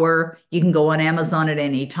every hour. You can go on Amazon at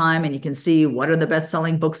any time and you can see what are the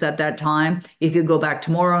best-selling books at that time. You could go back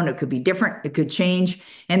tomorrow and it could be different. It could change.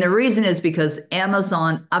 And the reason is because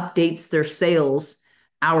Amazon updates their sales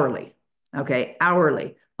hourly. Okay,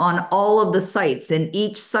 hourly on all of the sites. And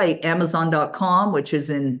each site, Amazon.com, which is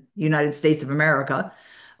in United States of America,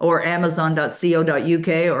 or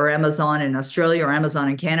Amazon.co.uk, or Amazon in Australia, or Amazon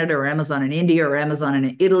in Canada, or Amazon in India, or Amazon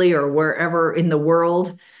in Italy, or wherever in the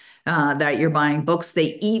world that you're buying books,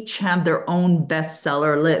 they each have their own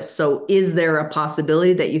bestseller list. So is there a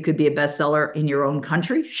possibility that you could be a bestseller in your own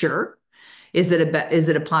country? Sure. Is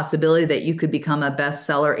it a possibility that you could become a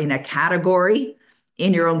bestseller in a category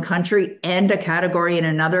in your own country and a category in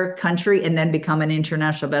another country and then become an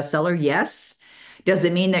international bestseller? Yes. Does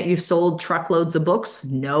it mean that you've sold truckloads of books?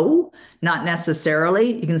 No, not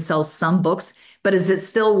necessarily. You can sell some books, but is it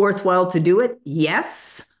still worthwhile to do it?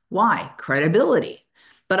 Yes. Why? Credibility.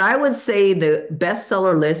 But I would say the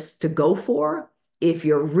bestseller list to go for, if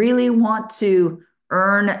you really want to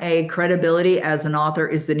earn a credibility as an author,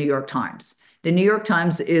 is the New York Times. The New York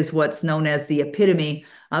Times is what's known as the epitome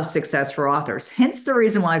of success for authors. Hence the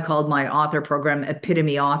reason why I called my author program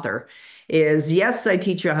Epitome Author is, yes, I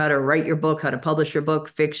teach you how to write your book, how to publish your book,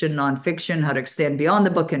 fiction, nonfiction, how to extend beyond the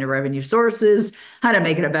book into revenue sources, how to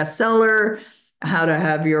make it a bestseller, how to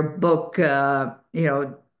have your book,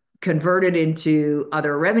 converted into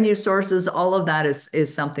other revenue sources. All of that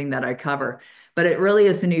is something that I cover. But it really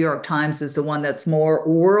is the New York Times is the one that's more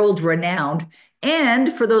world renowned.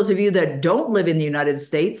 And for those of you that don't live in the United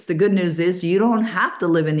States, the good news is you don't have to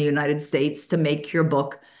live in the United States to make your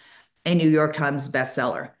book a New York Times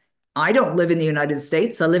bestseller. I don't live in the United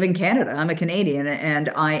States. I live in Canada. I'm a Canadian and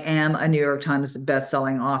I am a New York Times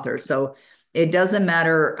bestselling author. So it doesn't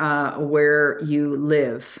matter where you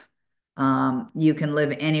live. You can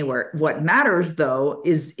live anywhere. What matters, though,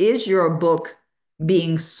 is your book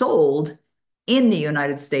being sold in the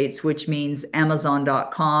United States, which means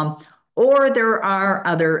Amazon.com, or there are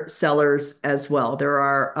other sellers as well. There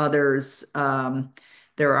are others.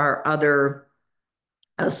 There are other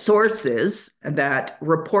sources that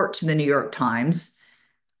report to the New York Times,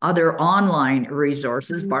 other online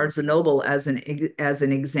resources. Barnes and Noble, as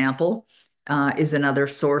an example, is another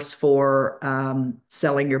source for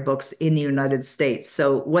selling your books in the United States.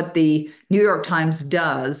 So what the New York Times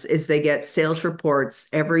does is they get sales reports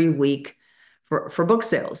every week for book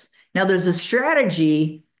sales. Now, there's a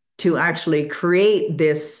strategy to actually create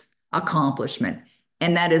this accomplishment,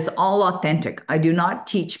 and that is all authentic. I do not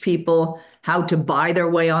teach people how to buy their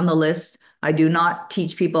way on the list. I do not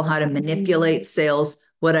teach people how to manipulate sales.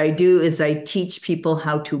 What I do is I teach people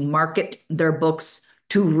how to market their books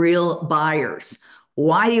to real buyers.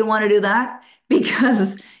 Why do you want to do that?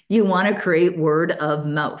 Because you want to create word of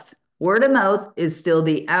mouth. Word of mouth is still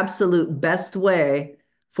the absolute best way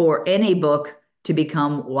for any book to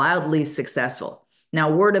become wildly successful. Now,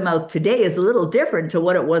 word of mouth today is a little different to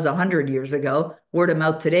what it was 100 years ago. Word of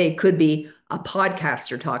mouth today could be a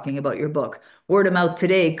podcaster talking about your book. Word of mouth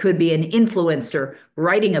today could be an influencer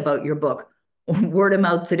writing about your book. Word of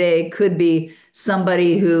mouth today could be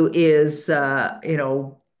somebody who is,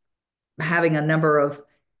 having a number of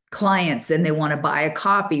clients and they want to buy a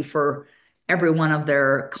copy for every one of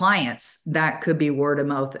their clients. That could be word of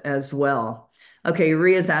mouth as well. Okay,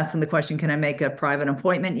 Ria's asking the question, can I make a private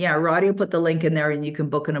appointment? Yeah, Roddy will put the link in there and you can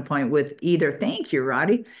book an appointment with either. Thank you,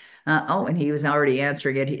 Roddy. And he was already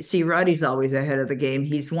answering it. See, Roddy's always ahead of the game.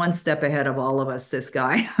 He's one step ahead of all of us, this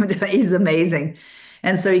guy. He's amazing.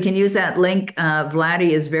 And so you can use that link. Vladdy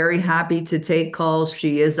is very happy to take calls.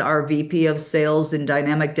 She is our VP of Sales in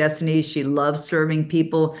Dynamic Destiny. She loves serving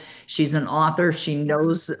people. She's an author. She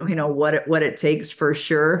knows, what it takes for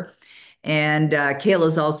sure. And Kayla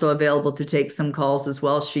is also available to take some calls as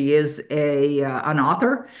well. She is an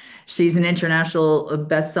author. She's an international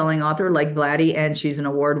best-selling author like Vladdy, and she's an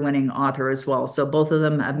award-winning author as well. So both of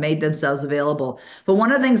them have made themselves available. But one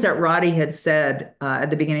of the things that Roddy had said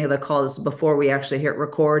at the beginning of the call, is before we actually hit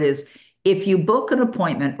record, is if you book an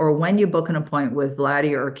appointment or when you book an appointment with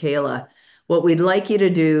Vladdy or Kayla, what we'd like you to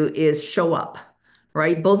do is show up,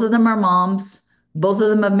 right? Both of them are moms. Both of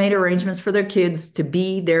them have made arrangements for their kids to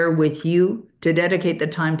be there with you, to dedicate the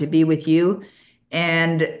time to be with you.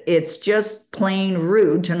 And it's just plain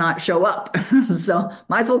rude to not show up. So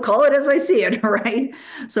might as well call it as I see it, right?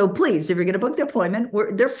 So please, if you're going to book the appointment,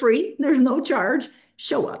 they're free. There's no charge.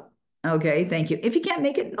 Show up. Okay, thank you. If you can't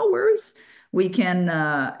make it, no worries. We can,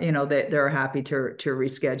 they're happy to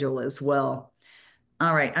reschedule as well.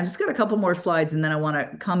 All right, I've just got a couple more slides, and then I want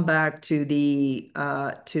to come back to the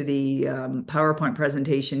PowerPoint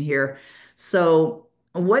presentation here. So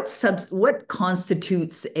what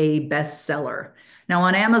constitutes a bestseller? Now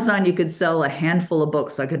on Amazon, you could sell a handful of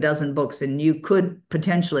books, like a dozen books, and you could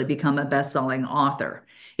potentially become a best-selling author.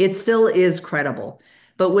 It still is credible.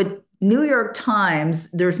 But with New York Times,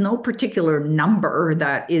 there's no particular number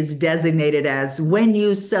that is designated as when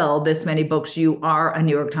you sell this many books, you are a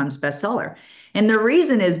New York Times bestseller. And the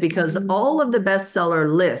reason is because all of the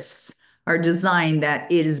bestseller lists are designed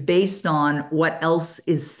that it is based on what else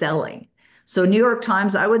is selling. So, New York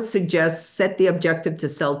Times, I would suggest set the objective to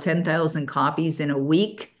sell 10,000 copies in a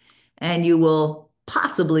week, and you will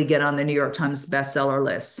possibly get on the New York Times bestseller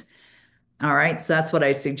list. All right, so that's what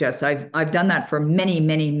I suggest. I've done that for many,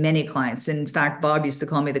 many, many clients. In fact, Bob used to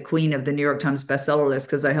call me the queen of the New York Times bestseller list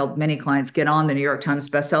because I helped many clients get on the New York Times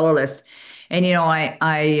bestseller list. And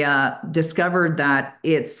I discovered that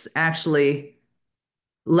it's actually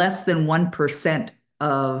less than 1%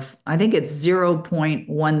 of, I think it's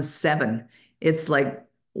 0.17. It's like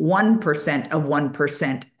 1% of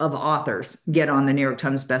 1% of authors get on the New York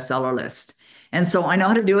Times bestseller list. And so I know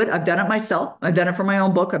how to do it. I've done it myself. I've done it for my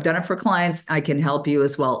own book. I've done it for clients. I can help you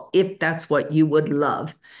as well if that's what you would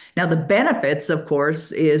love. Now, the benefits, of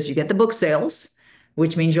course, is you get the book sales,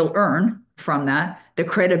 which means you'll earn from that. The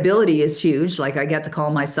credibility is huge. Like I get to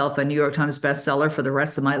call myself a New York Times bestseller for the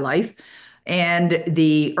rest of my life. And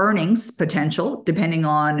the earnings potential, depending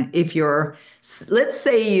on if you're, let's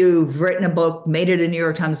say you've written a book, made it a New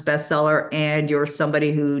York Times bestseller, and you're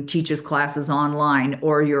somebody who teaches classes online,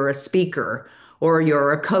 or you're a speaker, or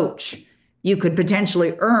you're a coach. You could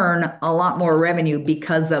potentially earn a lot more revenue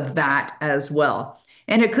because of that as well.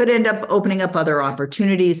 And it could end up opening up other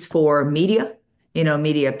opportunities for media,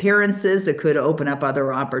 media appearances. It could open up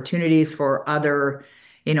other opportunities for other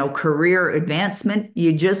career advancement.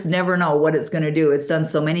 You just never know what it's going to do. It's done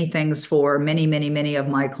so many things for many, many, many of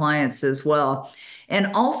my clients as well. And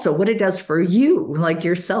also what it does for you, like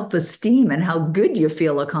your self-esteem and how good you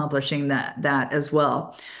feel accomplishing that as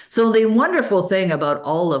well. So the wonderful thing about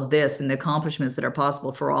all of this and the accomplishments that are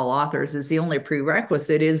possible for all authors is the only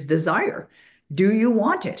prerequisite is desire. Do you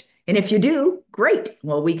want it? And if you do, great.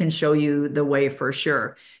 Well, we can show you the way for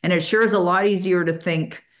sure. And it sure is a lot easier to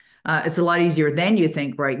think it's a lot easier than you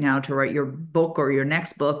think right now to write your book or your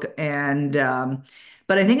next book.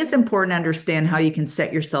 But I think it's important to understand how you can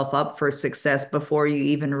set yourself up for success before you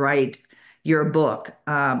even write your book.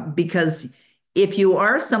 Because if you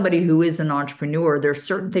are somebody who is an entrepreneur, there's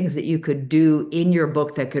certain things that you could do in your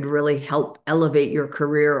book that could really help elevate your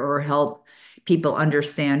career or help people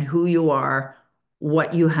understand who you are,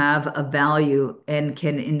 what you have of value, and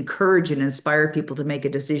can encourage and inspire people to make a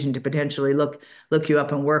decision to potentially look you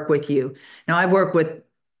up and work with you. Now, I've worked with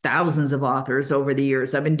thousands of authors over the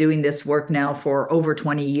years. I've been doing this work now for over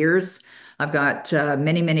 20 years. I've got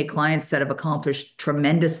many, many clients that have accomplished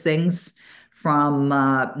tremendous things from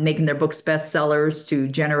making their books bestsellers to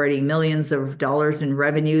generating millions of dollars in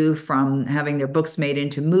revenue, from having their books made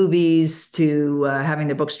into movies to having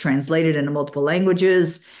their books translated into multiple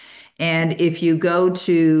languages. And if you go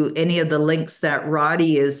to any of the links that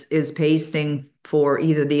Roddy is pasting for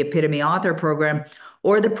either the Epitome Author Program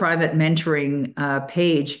or the private mentoring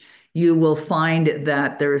page, you will find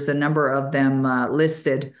that there's a number of them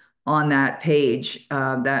listed on that page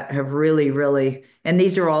that have really, really, and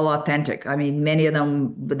these are all authentic. I mean, many of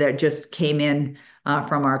them that just came in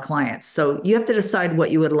from our clients. So you have to decide what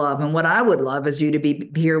you would love. And what I would love is you to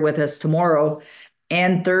be here with us tomorrow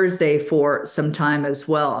and Thursday for some time as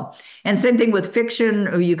well. And same thing with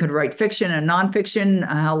fiction. You could write fiction and nonfiction.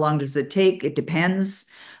 How long does it take? It depends.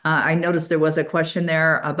 I noticed there was a question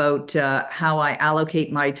there about how I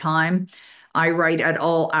allocate my time. I write at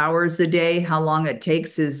all hours a day. How long it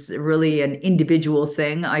takes is really an individual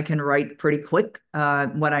thing. I can write pretty quick.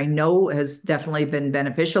 What I know has definitely been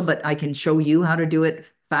beneficial, but I can show you how to do it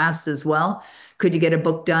fast as well. Could you get a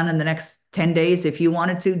book done in the next 10 days if you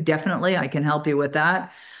wanted to? Definitely, I can help you with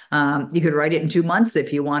that. You could write it in 2 months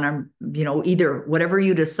if you want to, either whatever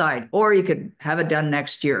you decide, or you could have it done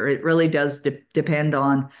next year. It really does depend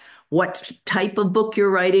on what type of book you're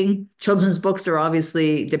writing. Children's books are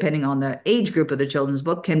obviously, depending on the age group of the children's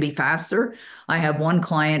book, can be faster. I have one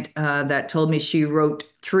client that told me she wrote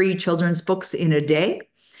 3 children's books in a day.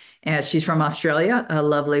 She's from Australia, a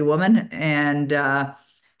lovely woman. And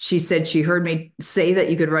she said she heard me say that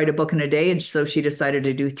you could write a book in a day. And so she decided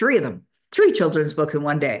to do 3 of them, 3 children's books in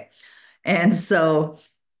one day. And so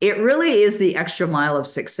it really is the extra mile of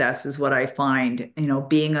success is what I find.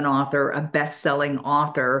 Being an author, a best-selling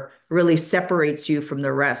author really separates you from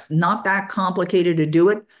the rest. Not that complicated to do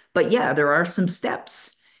it, but yeah, there are some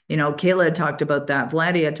steps. Kayla had talked about that.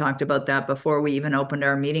 Vladdy had talked about that before we even opened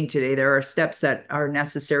our meeting today. There are steps that are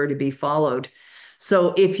necessary to be followed.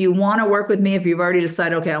 So if you want to work with me, if you've already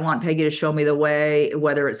decided, okay, I want Peggy to show me the way,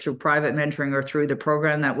 whether it's through private mentoring or through the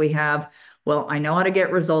program that we have, well, I know how to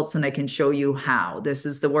get results and I can show you how. This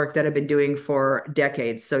is the work that I've been doing for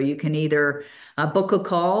decades. So you can either book a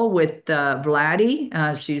call with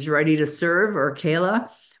Vladdy, she's ready to serve, or Kayla,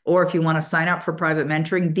 or if you want to sign up for private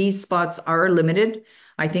mentoring, these spots are limited.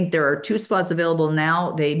 I think there are 2 spots available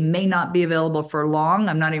now. They may not be available for long.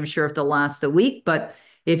 I'm not even sure if they'll last the week, but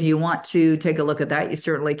if you want to take a look at that, you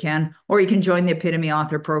certainly can. Or you can join the Epitome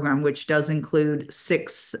Author Program, which does include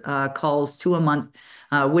 6 calls to a month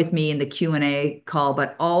with me in the Q&A call,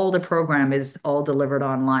 but all the program is all delivered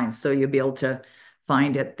online, so you'll be able to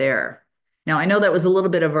find it there. Now, I know that was a little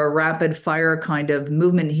bit of a rapid fire kind of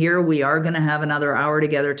movement here. We are going to have another hour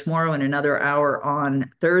together tomorrow and another hour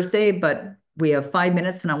on Thursday, but we have 5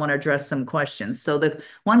 minutes and I want to address some questions. So the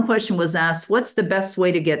one question was asked, what's the best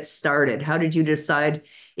way to get started? How did you decide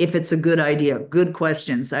if it's a good idea? Good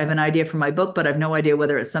questions. I have an idea for my book, but I have no idea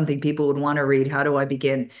whether it's something people would want to read. How do I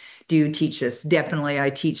begin? Do you teach this? Definitely, I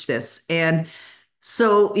teach this. And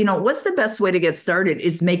so, what's the best way to get started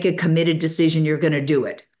is make a committed decision you're going to do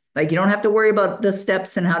it. Like you don't have to worry about the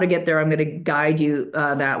steps and how to get there. I'm going to guide you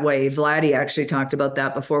that way. Vladdy actually talked about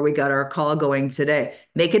that before we got our call going today.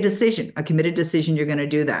 Make a decision, a committed decision. You're going to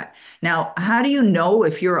do that. Now, how do you know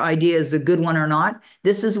if your idea is a good one or not?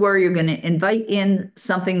 This is where you're going to invite in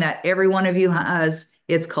something that every one of you has.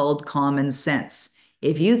 It's called common sense.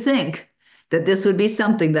 If you think that this would be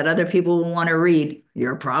something that other people will want to read,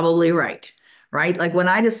 you're probably right. Right? Like when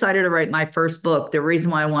I decided to write my first book, the reason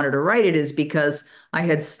why I wanted to write it is because I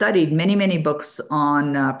had studied many, many books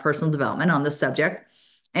on personal development on the subject,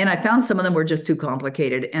 and I found some of them were just too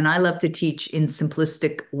complicated. And I love to teach in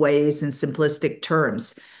simplistic ways and simplistic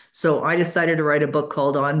terms. So I decided to write a book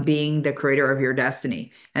called On Being the Creator of Your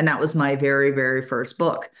Destiny. And that was my very, very first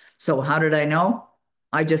book. So how did I know?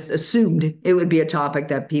 I just assumed it would be a topic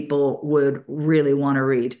that people would really want to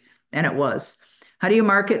read. And it was. How do you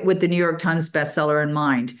market with the New York Times bestseller in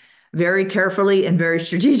mind? Very carefully and very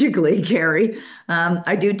strategically, Carrie.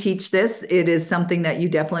 I do teach this. It is something that you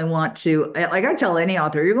definitely want to, like I tell any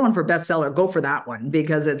author, you're going for bestseller, go for that one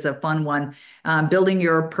because it's a fun one. Building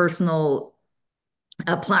your personal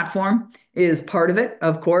platform is part of it,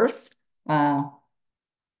 of course. Uh,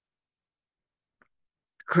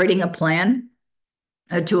 Creating a plan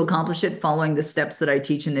to accomplish it, following the steps that I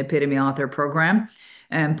teach in the Epitome Author Program,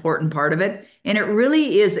 an important part of it. And it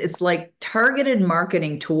really is, it's like targeted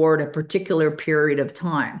marketing toward a particular period of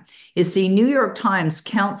time. You see, New York Times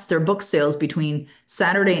counts their book sales between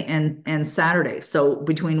Saturday and Saturday, so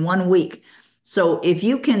between 1 week. So if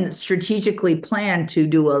you can strategically plan to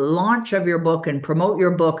do a launch of your book and promote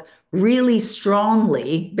your book really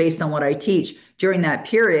strongly based on what I teach during that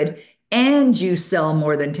period, and you sell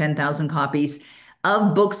more than 10,000 copies,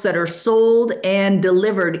 of books that are sold and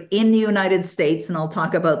delivered in the United States, and I'll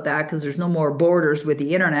talk about that because there's no more borders with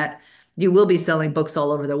the internet. You will be selling books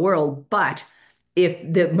all over the world, but if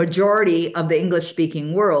the majority of the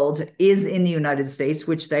English-speaking world is in the United States,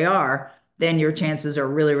 which they are, then your chances are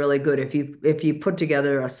really, really good if you put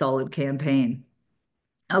together a solid campaign.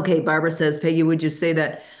 Okay, Barbara says, Peggy, would you say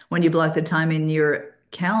that when you block the time in your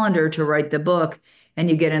calendar to write the book and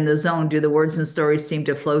you get in the zone, do the words and stories seem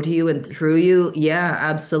to flow to you and through you? Yeah,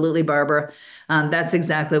 absolutely, Barbara. That's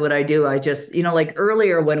exactly what I do. I just, like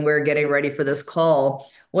earlier when we are getting ready for this call,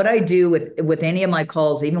 what I do with any of my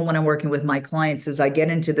calls, even when I'm working with my clients, is I get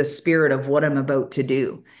into the spirit of what I'm about to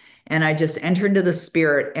do. And I just enter into the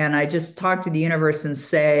spirit and I just talk to the universe and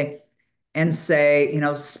say,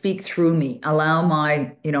 speak through me, allow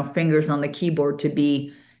my, fingers on the keyboard to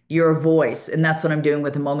be your voice. And that's what I'm doing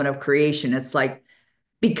with the moment of creation. It's like,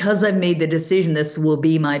 because I've made the decision this will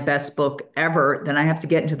be my best book ever, then I have to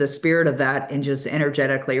get into the spirit of that and just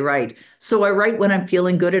energetically write. So I write when I'm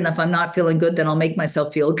feeling good, and if I'm not feeling good, then I'll make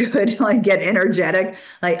myself feel good. I get energetic.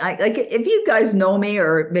 Like if you guys know me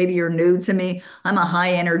or maybe you're new to me, I'm a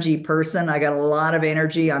high energy person. I got a lot of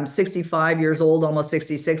energy. I'm 65 years old, almost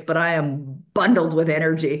 66, but I am bundled with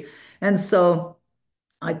energy. And so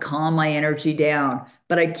I calm my energy down,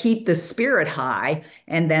 but I keep the spirit high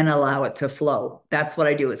and then allow it to flow. That's what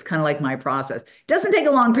I do. It's kind of like my process. It doesn't take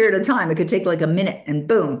a long period of time. It could take like a minute and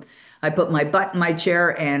boom, I put my butt in my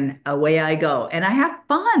chair and away I go. And I have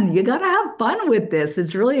fun. You got to have fun with this.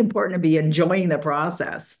 It's really important to be enjoying the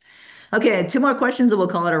process. Okay, 2 more questions and we'll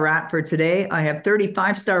call it a wrap for today. I have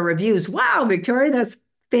 35-star reviews. Wow, Victoria, that's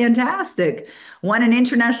fantastic. Won an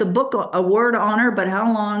International Book Award honor, but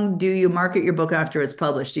how long do you market your book after it's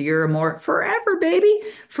published? A year or more? Forever, baby.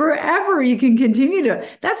 Forever. You can continue to.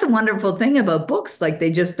 That's a wonderful thing about books. Like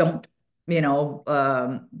they just don't, you know,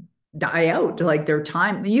 um, die out. Like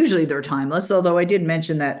usually they're timeless. Although I did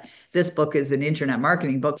mention that this book is an internet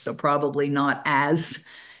marketing book, so probably not as,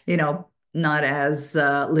 you know, not as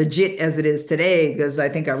legit as it is today, because I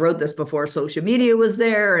think I wrote this before social media was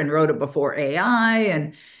there and wrote it before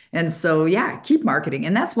AI. And so, yeah, keep marketing.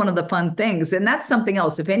 And that's one of the fun things. And that's something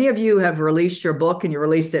else. If any of you have released your book and you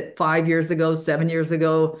released it 5 years ago, 7 years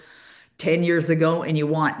ago, 10 years ago, and you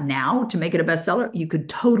want now to make it a bestseller, you could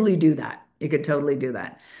totally do that. You could totally do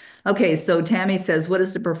that. Okay, so Tammy says, what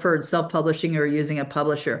is the preferred, self-publishing or using a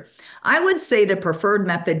publisher? I would say the preferred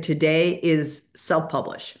method today is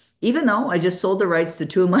self-publish, even though I just sold the rights to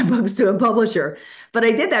two of my books to a publisher. But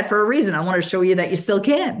I did that for a reason. I want to show you that you still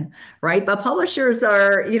can, right? But publishers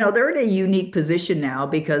are, they're in a unique position now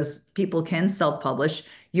because people can self-publish.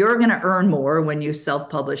 You're going to earn more when you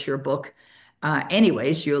self-publish your book.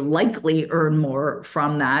 Anyways, you'll likely earn more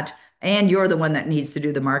from that, and you're the one that needs to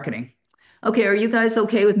do the marketing. Okay, are you guys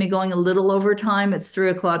okay with me going a little over time? It's 3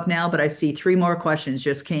 o'clock now, but I see three more questions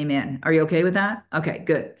just came in. Are you okay with that? Okay,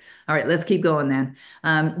 good. All right, let's keep going then.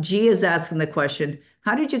 G is asking the question,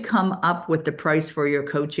 how did you come up with the price for your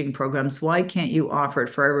coaching programs? Why can't you offer it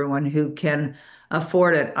for everyone who can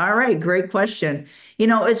afford it? All right, great question.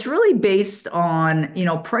 It's really based on,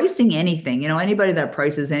 pricing anything, anybody that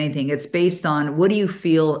prices anything, it's based on what do you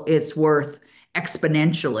feel it's worth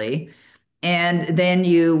exponentially. And then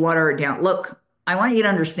you water it down. Look, I want you to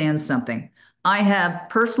understand something. I have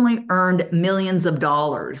personally earned millions of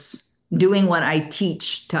dollars doing what I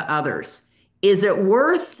teach to others. Is it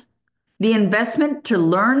worth the investment to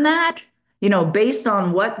learn that, based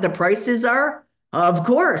on what the prices are? Of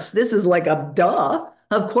course, this is like a duh.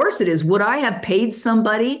 Of course it is. Would I have paid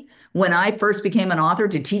somebody when I first became an author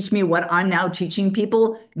to teach me what I'm now teaching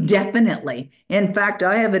people? Definitely. In fact,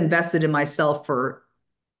 I have invested in myself for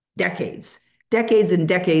decades, decades and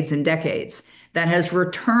decades and decades that has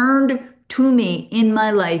returned to me in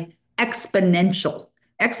my life exponential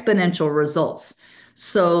results.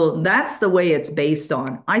 So that's the way it's based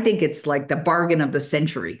on. I think it's like the bargain of the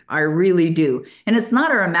century. I really do. And it's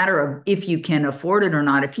not a matter of if you can afford it or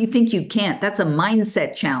not. If you think you can't, that's a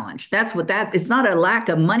mindset challenge. It's not a lack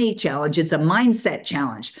of money challenge. It's a mindset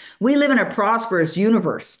challenge. We live in a prosperous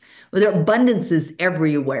universe where abundance is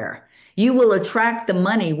everywhere. You will attract the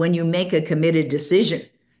money when you make a committed decision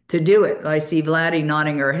to do it. I see Vladdy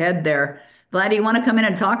nodding her head there. Vladdy, you want to come in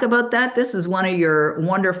and talk about that? This is one of your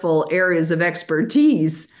wonderful areas of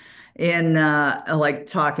expertise in like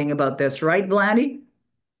talking about this, right, Vladdy?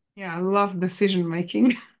 Yeah, I love decision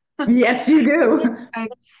making. Yes, you do.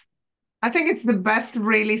 It's, I think it's the best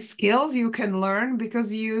really skills you can learn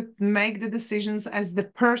because you make the decisions as the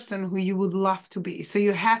person who you would love to be. So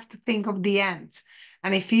you have to think of the end.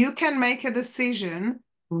 And if you can make a decision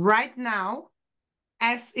right now,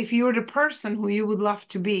 as if you're the person who you would love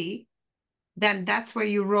to be, then that's where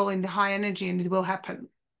you roll in the high energy and it will happen.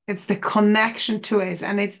 It's the connection to it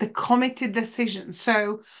and it's the committed decision.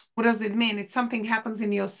 So what does it mean? It's something happens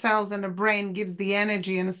in your cells and the brain gives the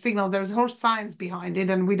energy and a signal. There's a whole science behind it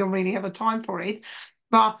and we don't really have a time for it.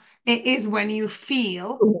 But it is when you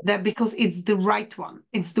feel that because it's the right one.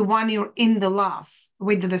 It's the one you're in the love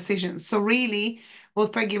with the decision. So really,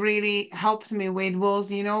 what Peggy really helped me with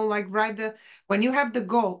was, like when you have the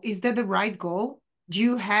goal, is that the right goal? Do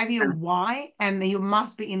you have your why? And you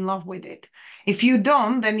must be in love with it. If you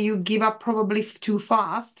don't, then you give up probably too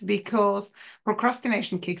fast because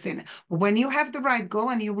procrastination kicks in. When you have the right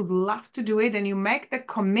goal and you would love to do it and you make the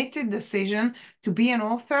committed decision to be an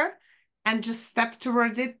author and just step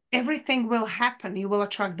towards it, everything will happen. You will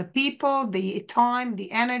attract the people, the time,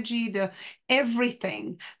 the energy, the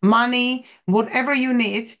everything, money, whatever you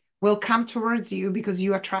need will come towards you because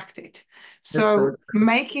you attract it. So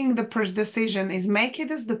making the decision is make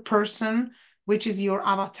it as the person which is your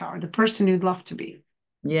avatar, the person you'd love to be.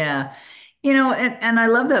 Yeah. And I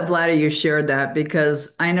love that, Vladdy, you shared that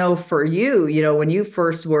because I know for you, when you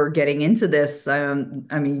first were getting into this, I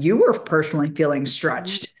mean, you were personally feeling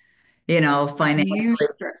stretched, Huge financially.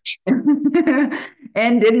 stretch.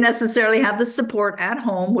 And didn't necessarily have the support at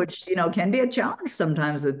home, which can be a challenge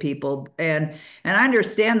sometimes with people. And I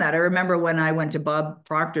understand that. I remember when I went to Bob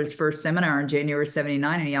Proctor's first seminar in January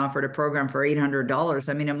 '79, and he offered a program for $800.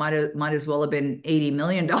 I mean, it might as well have been $80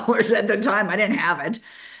 million at the time. I didn't have it,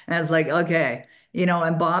 and I was like, okay,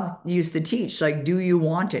 And Bob used to teach like, do you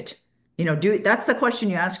want it? That's the question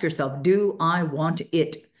you ask yourself. Do I want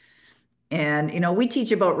it? And we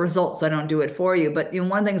teach about results. I don't do it for you, but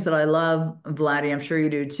one of the things that I love, Vladdy, I'm sure you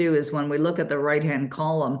do too, is when we look at the right-hand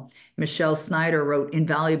column, Michelle Snyder wrote,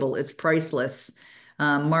 "Invaluable, it's priceless."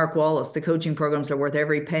 Mark Wallace, the coaching programs are worth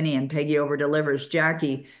every penny, and Peggy over delivers.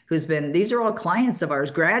 Jackie, these are all clients of ours,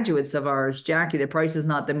 graduates of ours. Jackie, the price is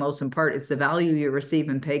not the most important, it's the value you receive,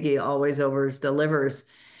 and Peggy always over delivers.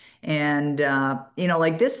 And,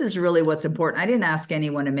 like this is really what's important. I didn't ask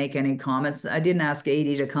anyone to make any comments. I didn't ask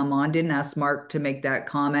Adi to come on, didn't ask Mark to make that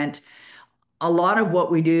comment. A lot of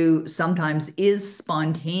what we do sometimes is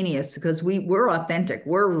spontaneous because we're authentic.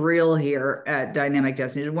 We're real here at Dynamic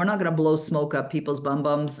Destination. We're not going to blow smoke up people's bum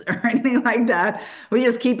bums or anything like that. We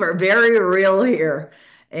just keep it very real here.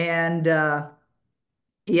 And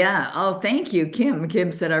yeah. Oh, thank you, Kim.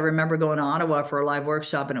 Kim said, I remember going to Ottawa for a live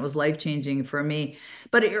workshop and it was life-changing for me.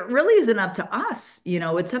 But it really isn't up to us.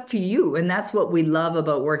 It's up to you. And that's what we love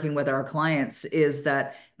about working with our clients is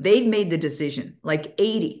that they've made the decision. Like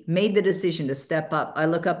 80 made the decision to step up. I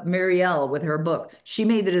look up Marielle with her book. She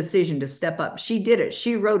made the decision to step up. She did it.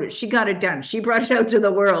 She wrote it. She got it done. She brought it out to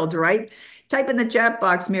the world, right? Type in the chat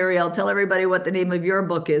box, Marielle. Tell everybody what the name of your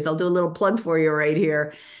book is. I'll do a little plug for you right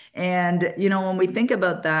here. And, when we think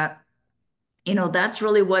about that, that's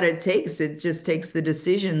really what it takes. It just takes the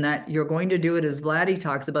decision that you're going to do it, as Vladdy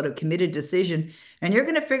talks about, a committed decision, and you're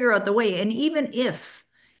going to figure out the way. And even if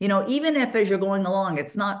as you're going along,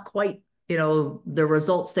 it's not quite, the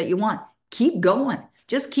results that you want, keep going.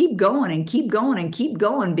 Just keep going and keep going and keep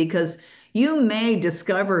going because you may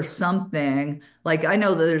discover something. Like I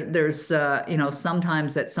know there's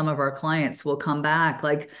sometimes that some of our clients will come back,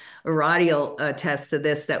 like Roddy will attest to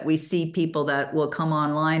this, that we see people that will come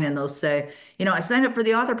online and they'll say, I signed up for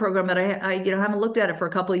the author program, but I haven't looked at it for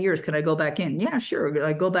a couple of years. Can I go back in? Yeah, sure.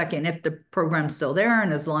 I go back in if the program's still there.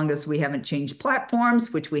 And as long as we haven't changed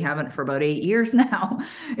platforms, which we haven't for about 8 years now,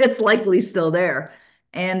 it's likely still there.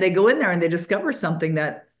 And they go in there and they discover something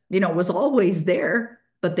that, was always there,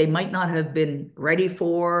 but they might not have been ready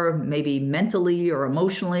for, maybe mentally or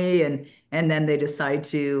emotionally, and then they decide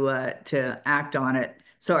to act on it.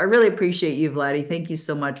 So I really appreciate you, Vladdy. Thank you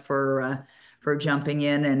so much for jumping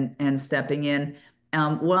in and stepping in.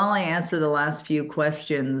 While I answer the last few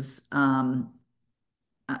questions,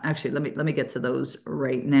 actually, let me get to those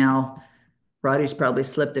right now. Roddy's probably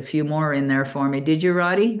slipped a few more in there for me. Did you,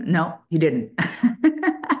 Roddy? No, you didn't.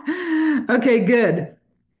 Okay, good.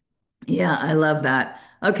 Yeah, I love that.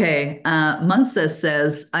 Okay, Munsa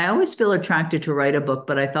says, I always feel attracted to write a book,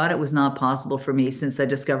 but I thought it was not possible for me since I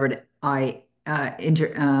discovered like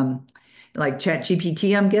ChatGPT,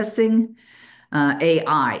 I'm guessing.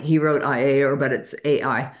 AI. He wrote IA, but it's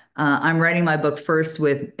AI. I'm writing my book first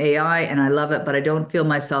with AI and I love it, but I don't feel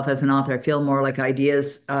myself as an author. I feel more like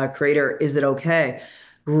ideas creator. Is it okay?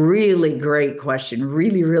 Really great question.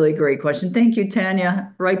 Really, really great question. Thank you,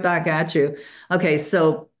 Tanya. Right back at you. Okay,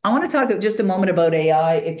 so I want to talk just a moment about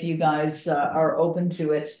AI if you guys are open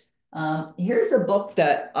to it. Here's a book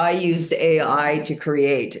that I used AI to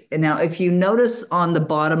create. And now, if you notice on the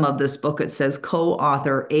bottom of this book, it says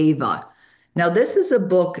co-author Ava. Now, this is a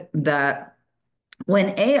book that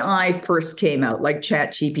when AI first came out, like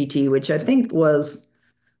ChatGPT, which I think was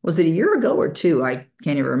it a year ago or two? I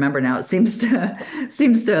can't even remember now. It seems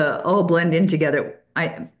to all blend in together.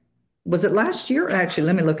 Was it last year? Actually,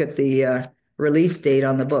 let me look at the release date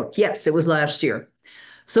on the book. Yes, it was last year.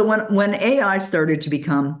 So when AI started to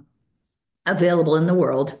become available in the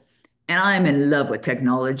world, and I'm in love with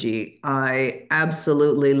technology. I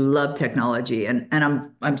absolutely love technology, and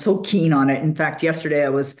I'm so keen on it. In fact, yesterday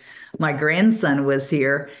my grandson was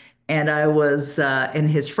here, and and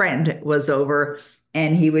his friend was over,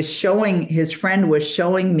 and his friend was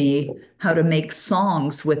showing me how to make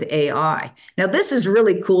songs with AI. Now, this is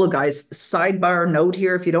really cool, guys. Sidebar note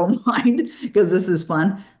here, if you don't mind, because this is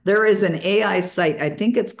fun. There is an AI site. I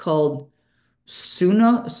think it's called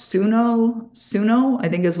Suno, I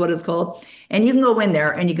think is what it's called. And you can go in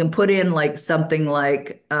there and you can put in like something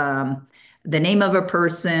like the name of a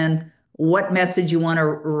person, what message you want to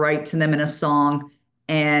write to them in a song,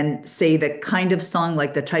 and say the kind of song,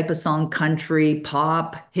 like the type of song, country,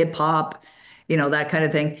 pop, hip hop, that kind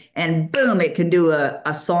of thing. And boom, it can do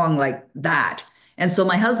a song like that. And so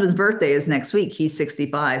my husband's birthday is next week. He's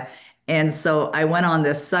 65. And so I went on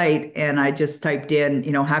this site and I just typed in,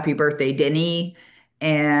 happy birthday, Denny,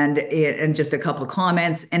 and just a couple of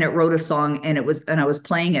comments, and it wrote a song, and I was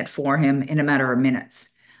playing it for him in a matter of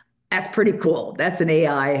minutes. That's pretty cool. It's an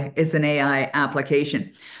AI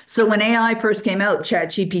application. So when AI first came out,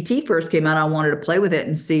 ChatGPT first came out, I wanted to play with it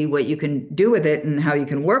and see what you can do with it and how you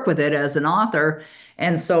can work with it as an author.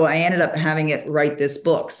 And so I ended up having it write this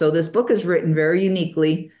book. So this book is written very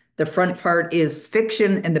uniquely. The front part is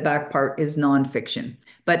fiction and the back part is nonfiction.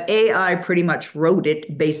 But AI pretty much wrote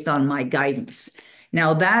it based on my guidance.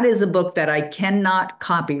 Now, that is a book that I cannot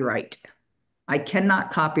copyright. I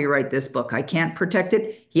cannot copyright this book. I can't protect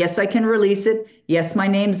it. Yes, I can release it. Yes, my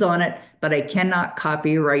name's on it, but I cannot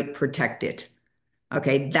copyright protect it.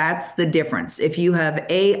 Okay, that's the difference. If you have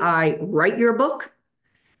AI write your book,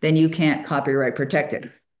 then you can't copyright protect it.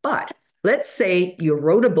 But let's say you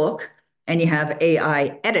wrote a book and you have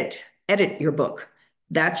AI edit your book.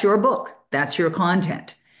 That's your book. That's your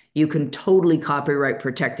content. You can totally copyright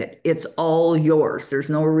protect it. It's all yours. There's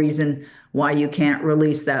no reason why you can't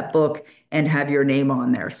release that book and have your name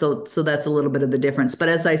on there. So that's a little bit of the difference. But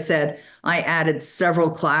as I said, I added several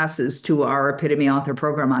classes to our Epitome Author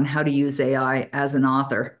program on how to use AI as an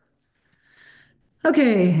author.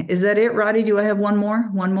 Okay, is that it, Roddy? Do I have one more?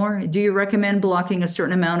 One more? Do you recommend blocking a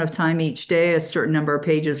certain amount of time each day, a certain number of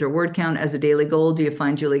pages or word count as a daily goal? Do you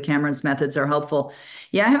find Julia Cameron's methods are helpful?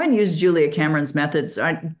 Yeah, I haven't used Julia Cameron's methods.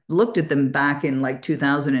 I looked at them back in like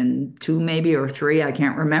 2002, maybe, or three. I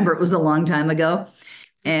can't remember. It was a long time ago.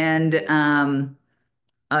 And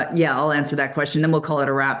yeah, I'll answer that question. Then we'll call it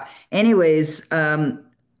a wrap. Anyways,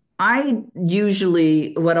 I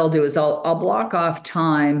usually what I'll do is I'll block off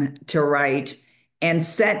time to write and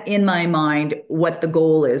set in my mind what the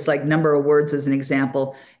goal is, like number of words as an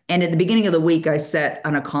example. And at the beginning of the week, I set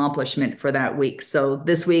an accomplishment for that week. So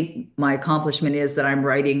this week, my accomplishment is that I'm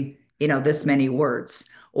writing, this many words,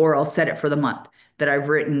 or I'll set it for the month that I've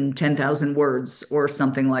written 10,000 words or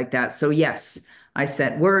something like that. So yes, I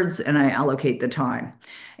set words and I allocate the time.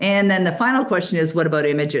 And then the final question is, what about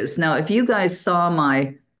images? Now, if you guys saw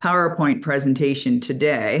my PowerPoint presentation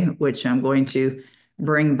today, which I'm going to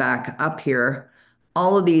bring back up here,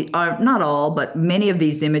 all of the, not all, but many of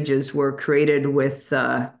these images were created with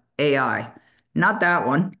AI. Not that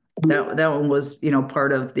one. That one was,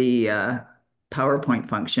 part of the PowerPoint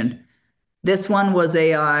function. This one was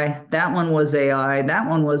AI. That one was AI. That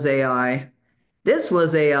one was AI. This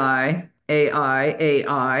was AI, AI,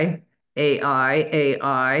 AI, AI,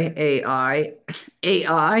 AI, AI,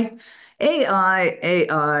 AI, AI,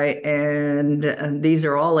 AI, and these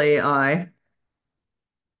are all AI,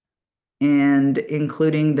 and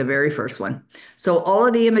including the very first one. So all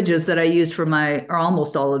of the images that I use for or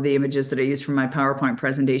almost all of the images that I use for my PowerPoint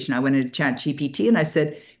presentation, I went into ChatGPT and I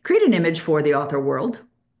said, create an image for the author world.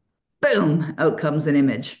 Boom, out comes an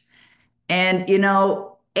image. And,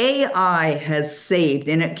 AI has saved,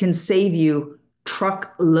 and it can save you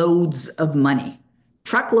truckloads of money,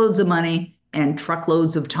 and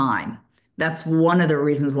truckloads of time. That's one of the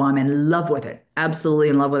reasons why I'm in love with it, absolutely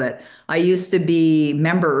in love with it. I used to be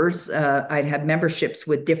I'd have memberships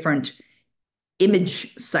with different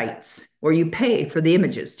image sites where you pay for the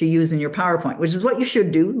images to use in your PowerPoint, which is what you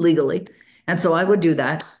should do legally. And so I would do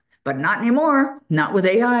that, but not anymore. Not with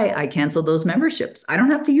AI. I canceled those memberships. I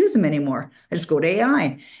don't have to use them anymore. I just go to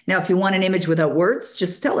AI. Now, if you want an image without words,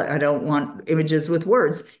 just tell it, I don't want images with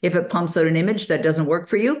words. If it pumps out an image that doesn't work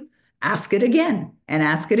for you, ask it again and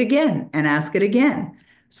ask it again and ask it again.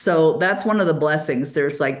 So that's one of the blessings.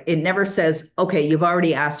 It never says, okay, you've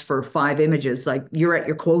already asked for 5 images, like you're at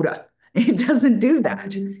your quota. It doesn't do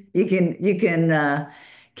that.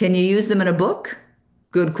 Can you use them in a book?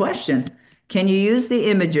 Good question. Can you use the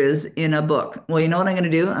images in a book? Well, you know what I'm going to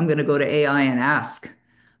do? I'm going to go to AI and ask.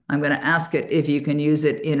 I'm going to ask it if you can use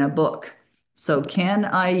it in a book. So can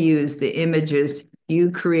I use the images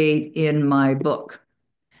you create in my book?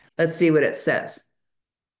 Let's see what it says.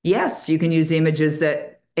 Yes, you can use the images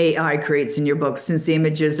that AI creates in your book. Since the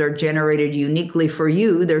images are generated uniquely for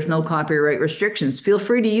you, there's no copyright restrictions. Feel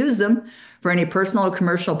free to use them for any personal or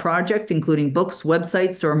commercial project, including books,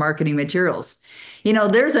 websites, or marketing materials.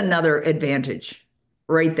 There's another advantage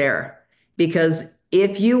right there, because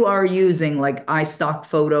if you are using like iStock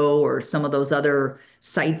Photo or some of those other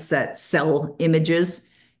sites that sell images,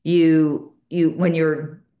 when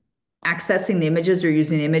you're accessing the images or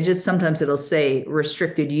using the images, sometimes it'll say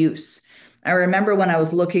restricted use. I remember when I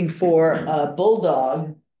was looking for a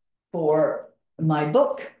bulldog for my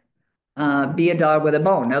book, Be a Dog with a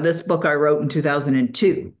Bone. Now, this book I wrote in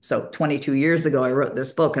 2002. So 22 years ago, I wrote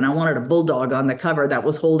this book, and I wanted a bulldog on the cover that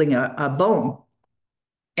was holding a bone.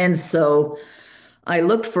 And so I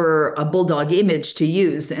looked for a bulldog image to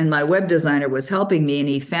use, and my web designer was helping me, and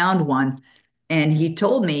he found one. And he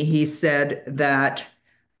told me, he said that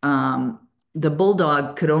the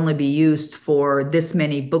bulldog could only be used for this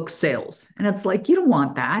many book sales. And it's like, you don't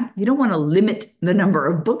want that. You don't want to limit the number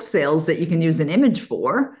of book sales that you can use an image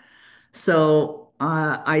for. So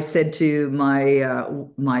I said to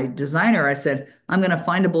my designer, I said, I'm going to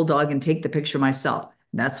find a bulldog and take the picture myself.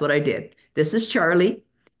 That's what I did. This is Charlie.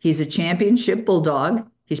 He's a championship bulldog.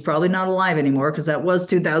 He's probably not alive anymore because that was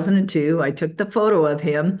 2002. I took the photo of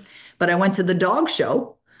him, but I went to the dog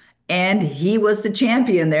show And he was the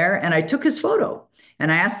champion there. And I took his photo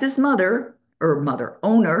and I asked his owner,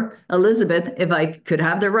 Elizabeth, if I could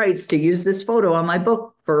have the rights to use this photo on my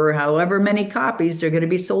book for however many copies are going to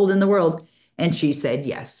be sold in the world. And she said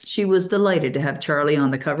yes. She was delighted to have Charlie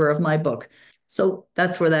on the cover of my book. So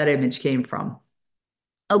that's where that image came from.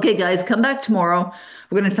 Okay, guys, come back tomorrow.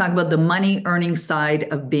 We're going to talk about the money earning side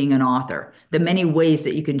of being an author, the many ways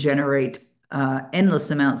that you can generate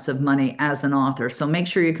endless amounts of money as an author. So make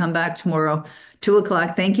sure you come back tomorrow, 2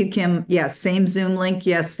 o'clock. Thank you, Kim. Yes, same Zoom link.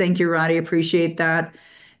 Yes, thank you, Roddy. Appreciate that.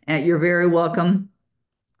 You're very welcome.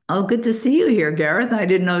 Oh, good to see you here, Gareth. I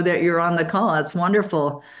didn't know that you're on the call. That's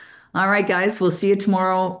wonderful. All right, guys, we'll see you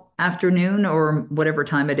tomorrow afternoon or whatever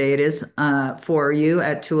time of day it is for you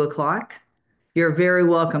at 2 o'clock. You're very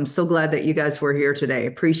welcome. So glad that you guys were here today.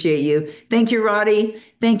 Appreciate you. Thank you, Roddy.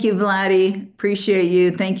 Thank you, Vladdy. Appreciate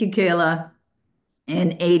you. Thank you, Kayla.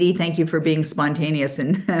 And 80, thank you for being spontaneous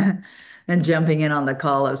and and jumping in on the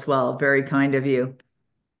call as well. Very kind of you.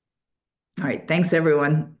 All right. Thanks,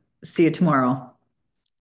 everyone. See you tomorrow.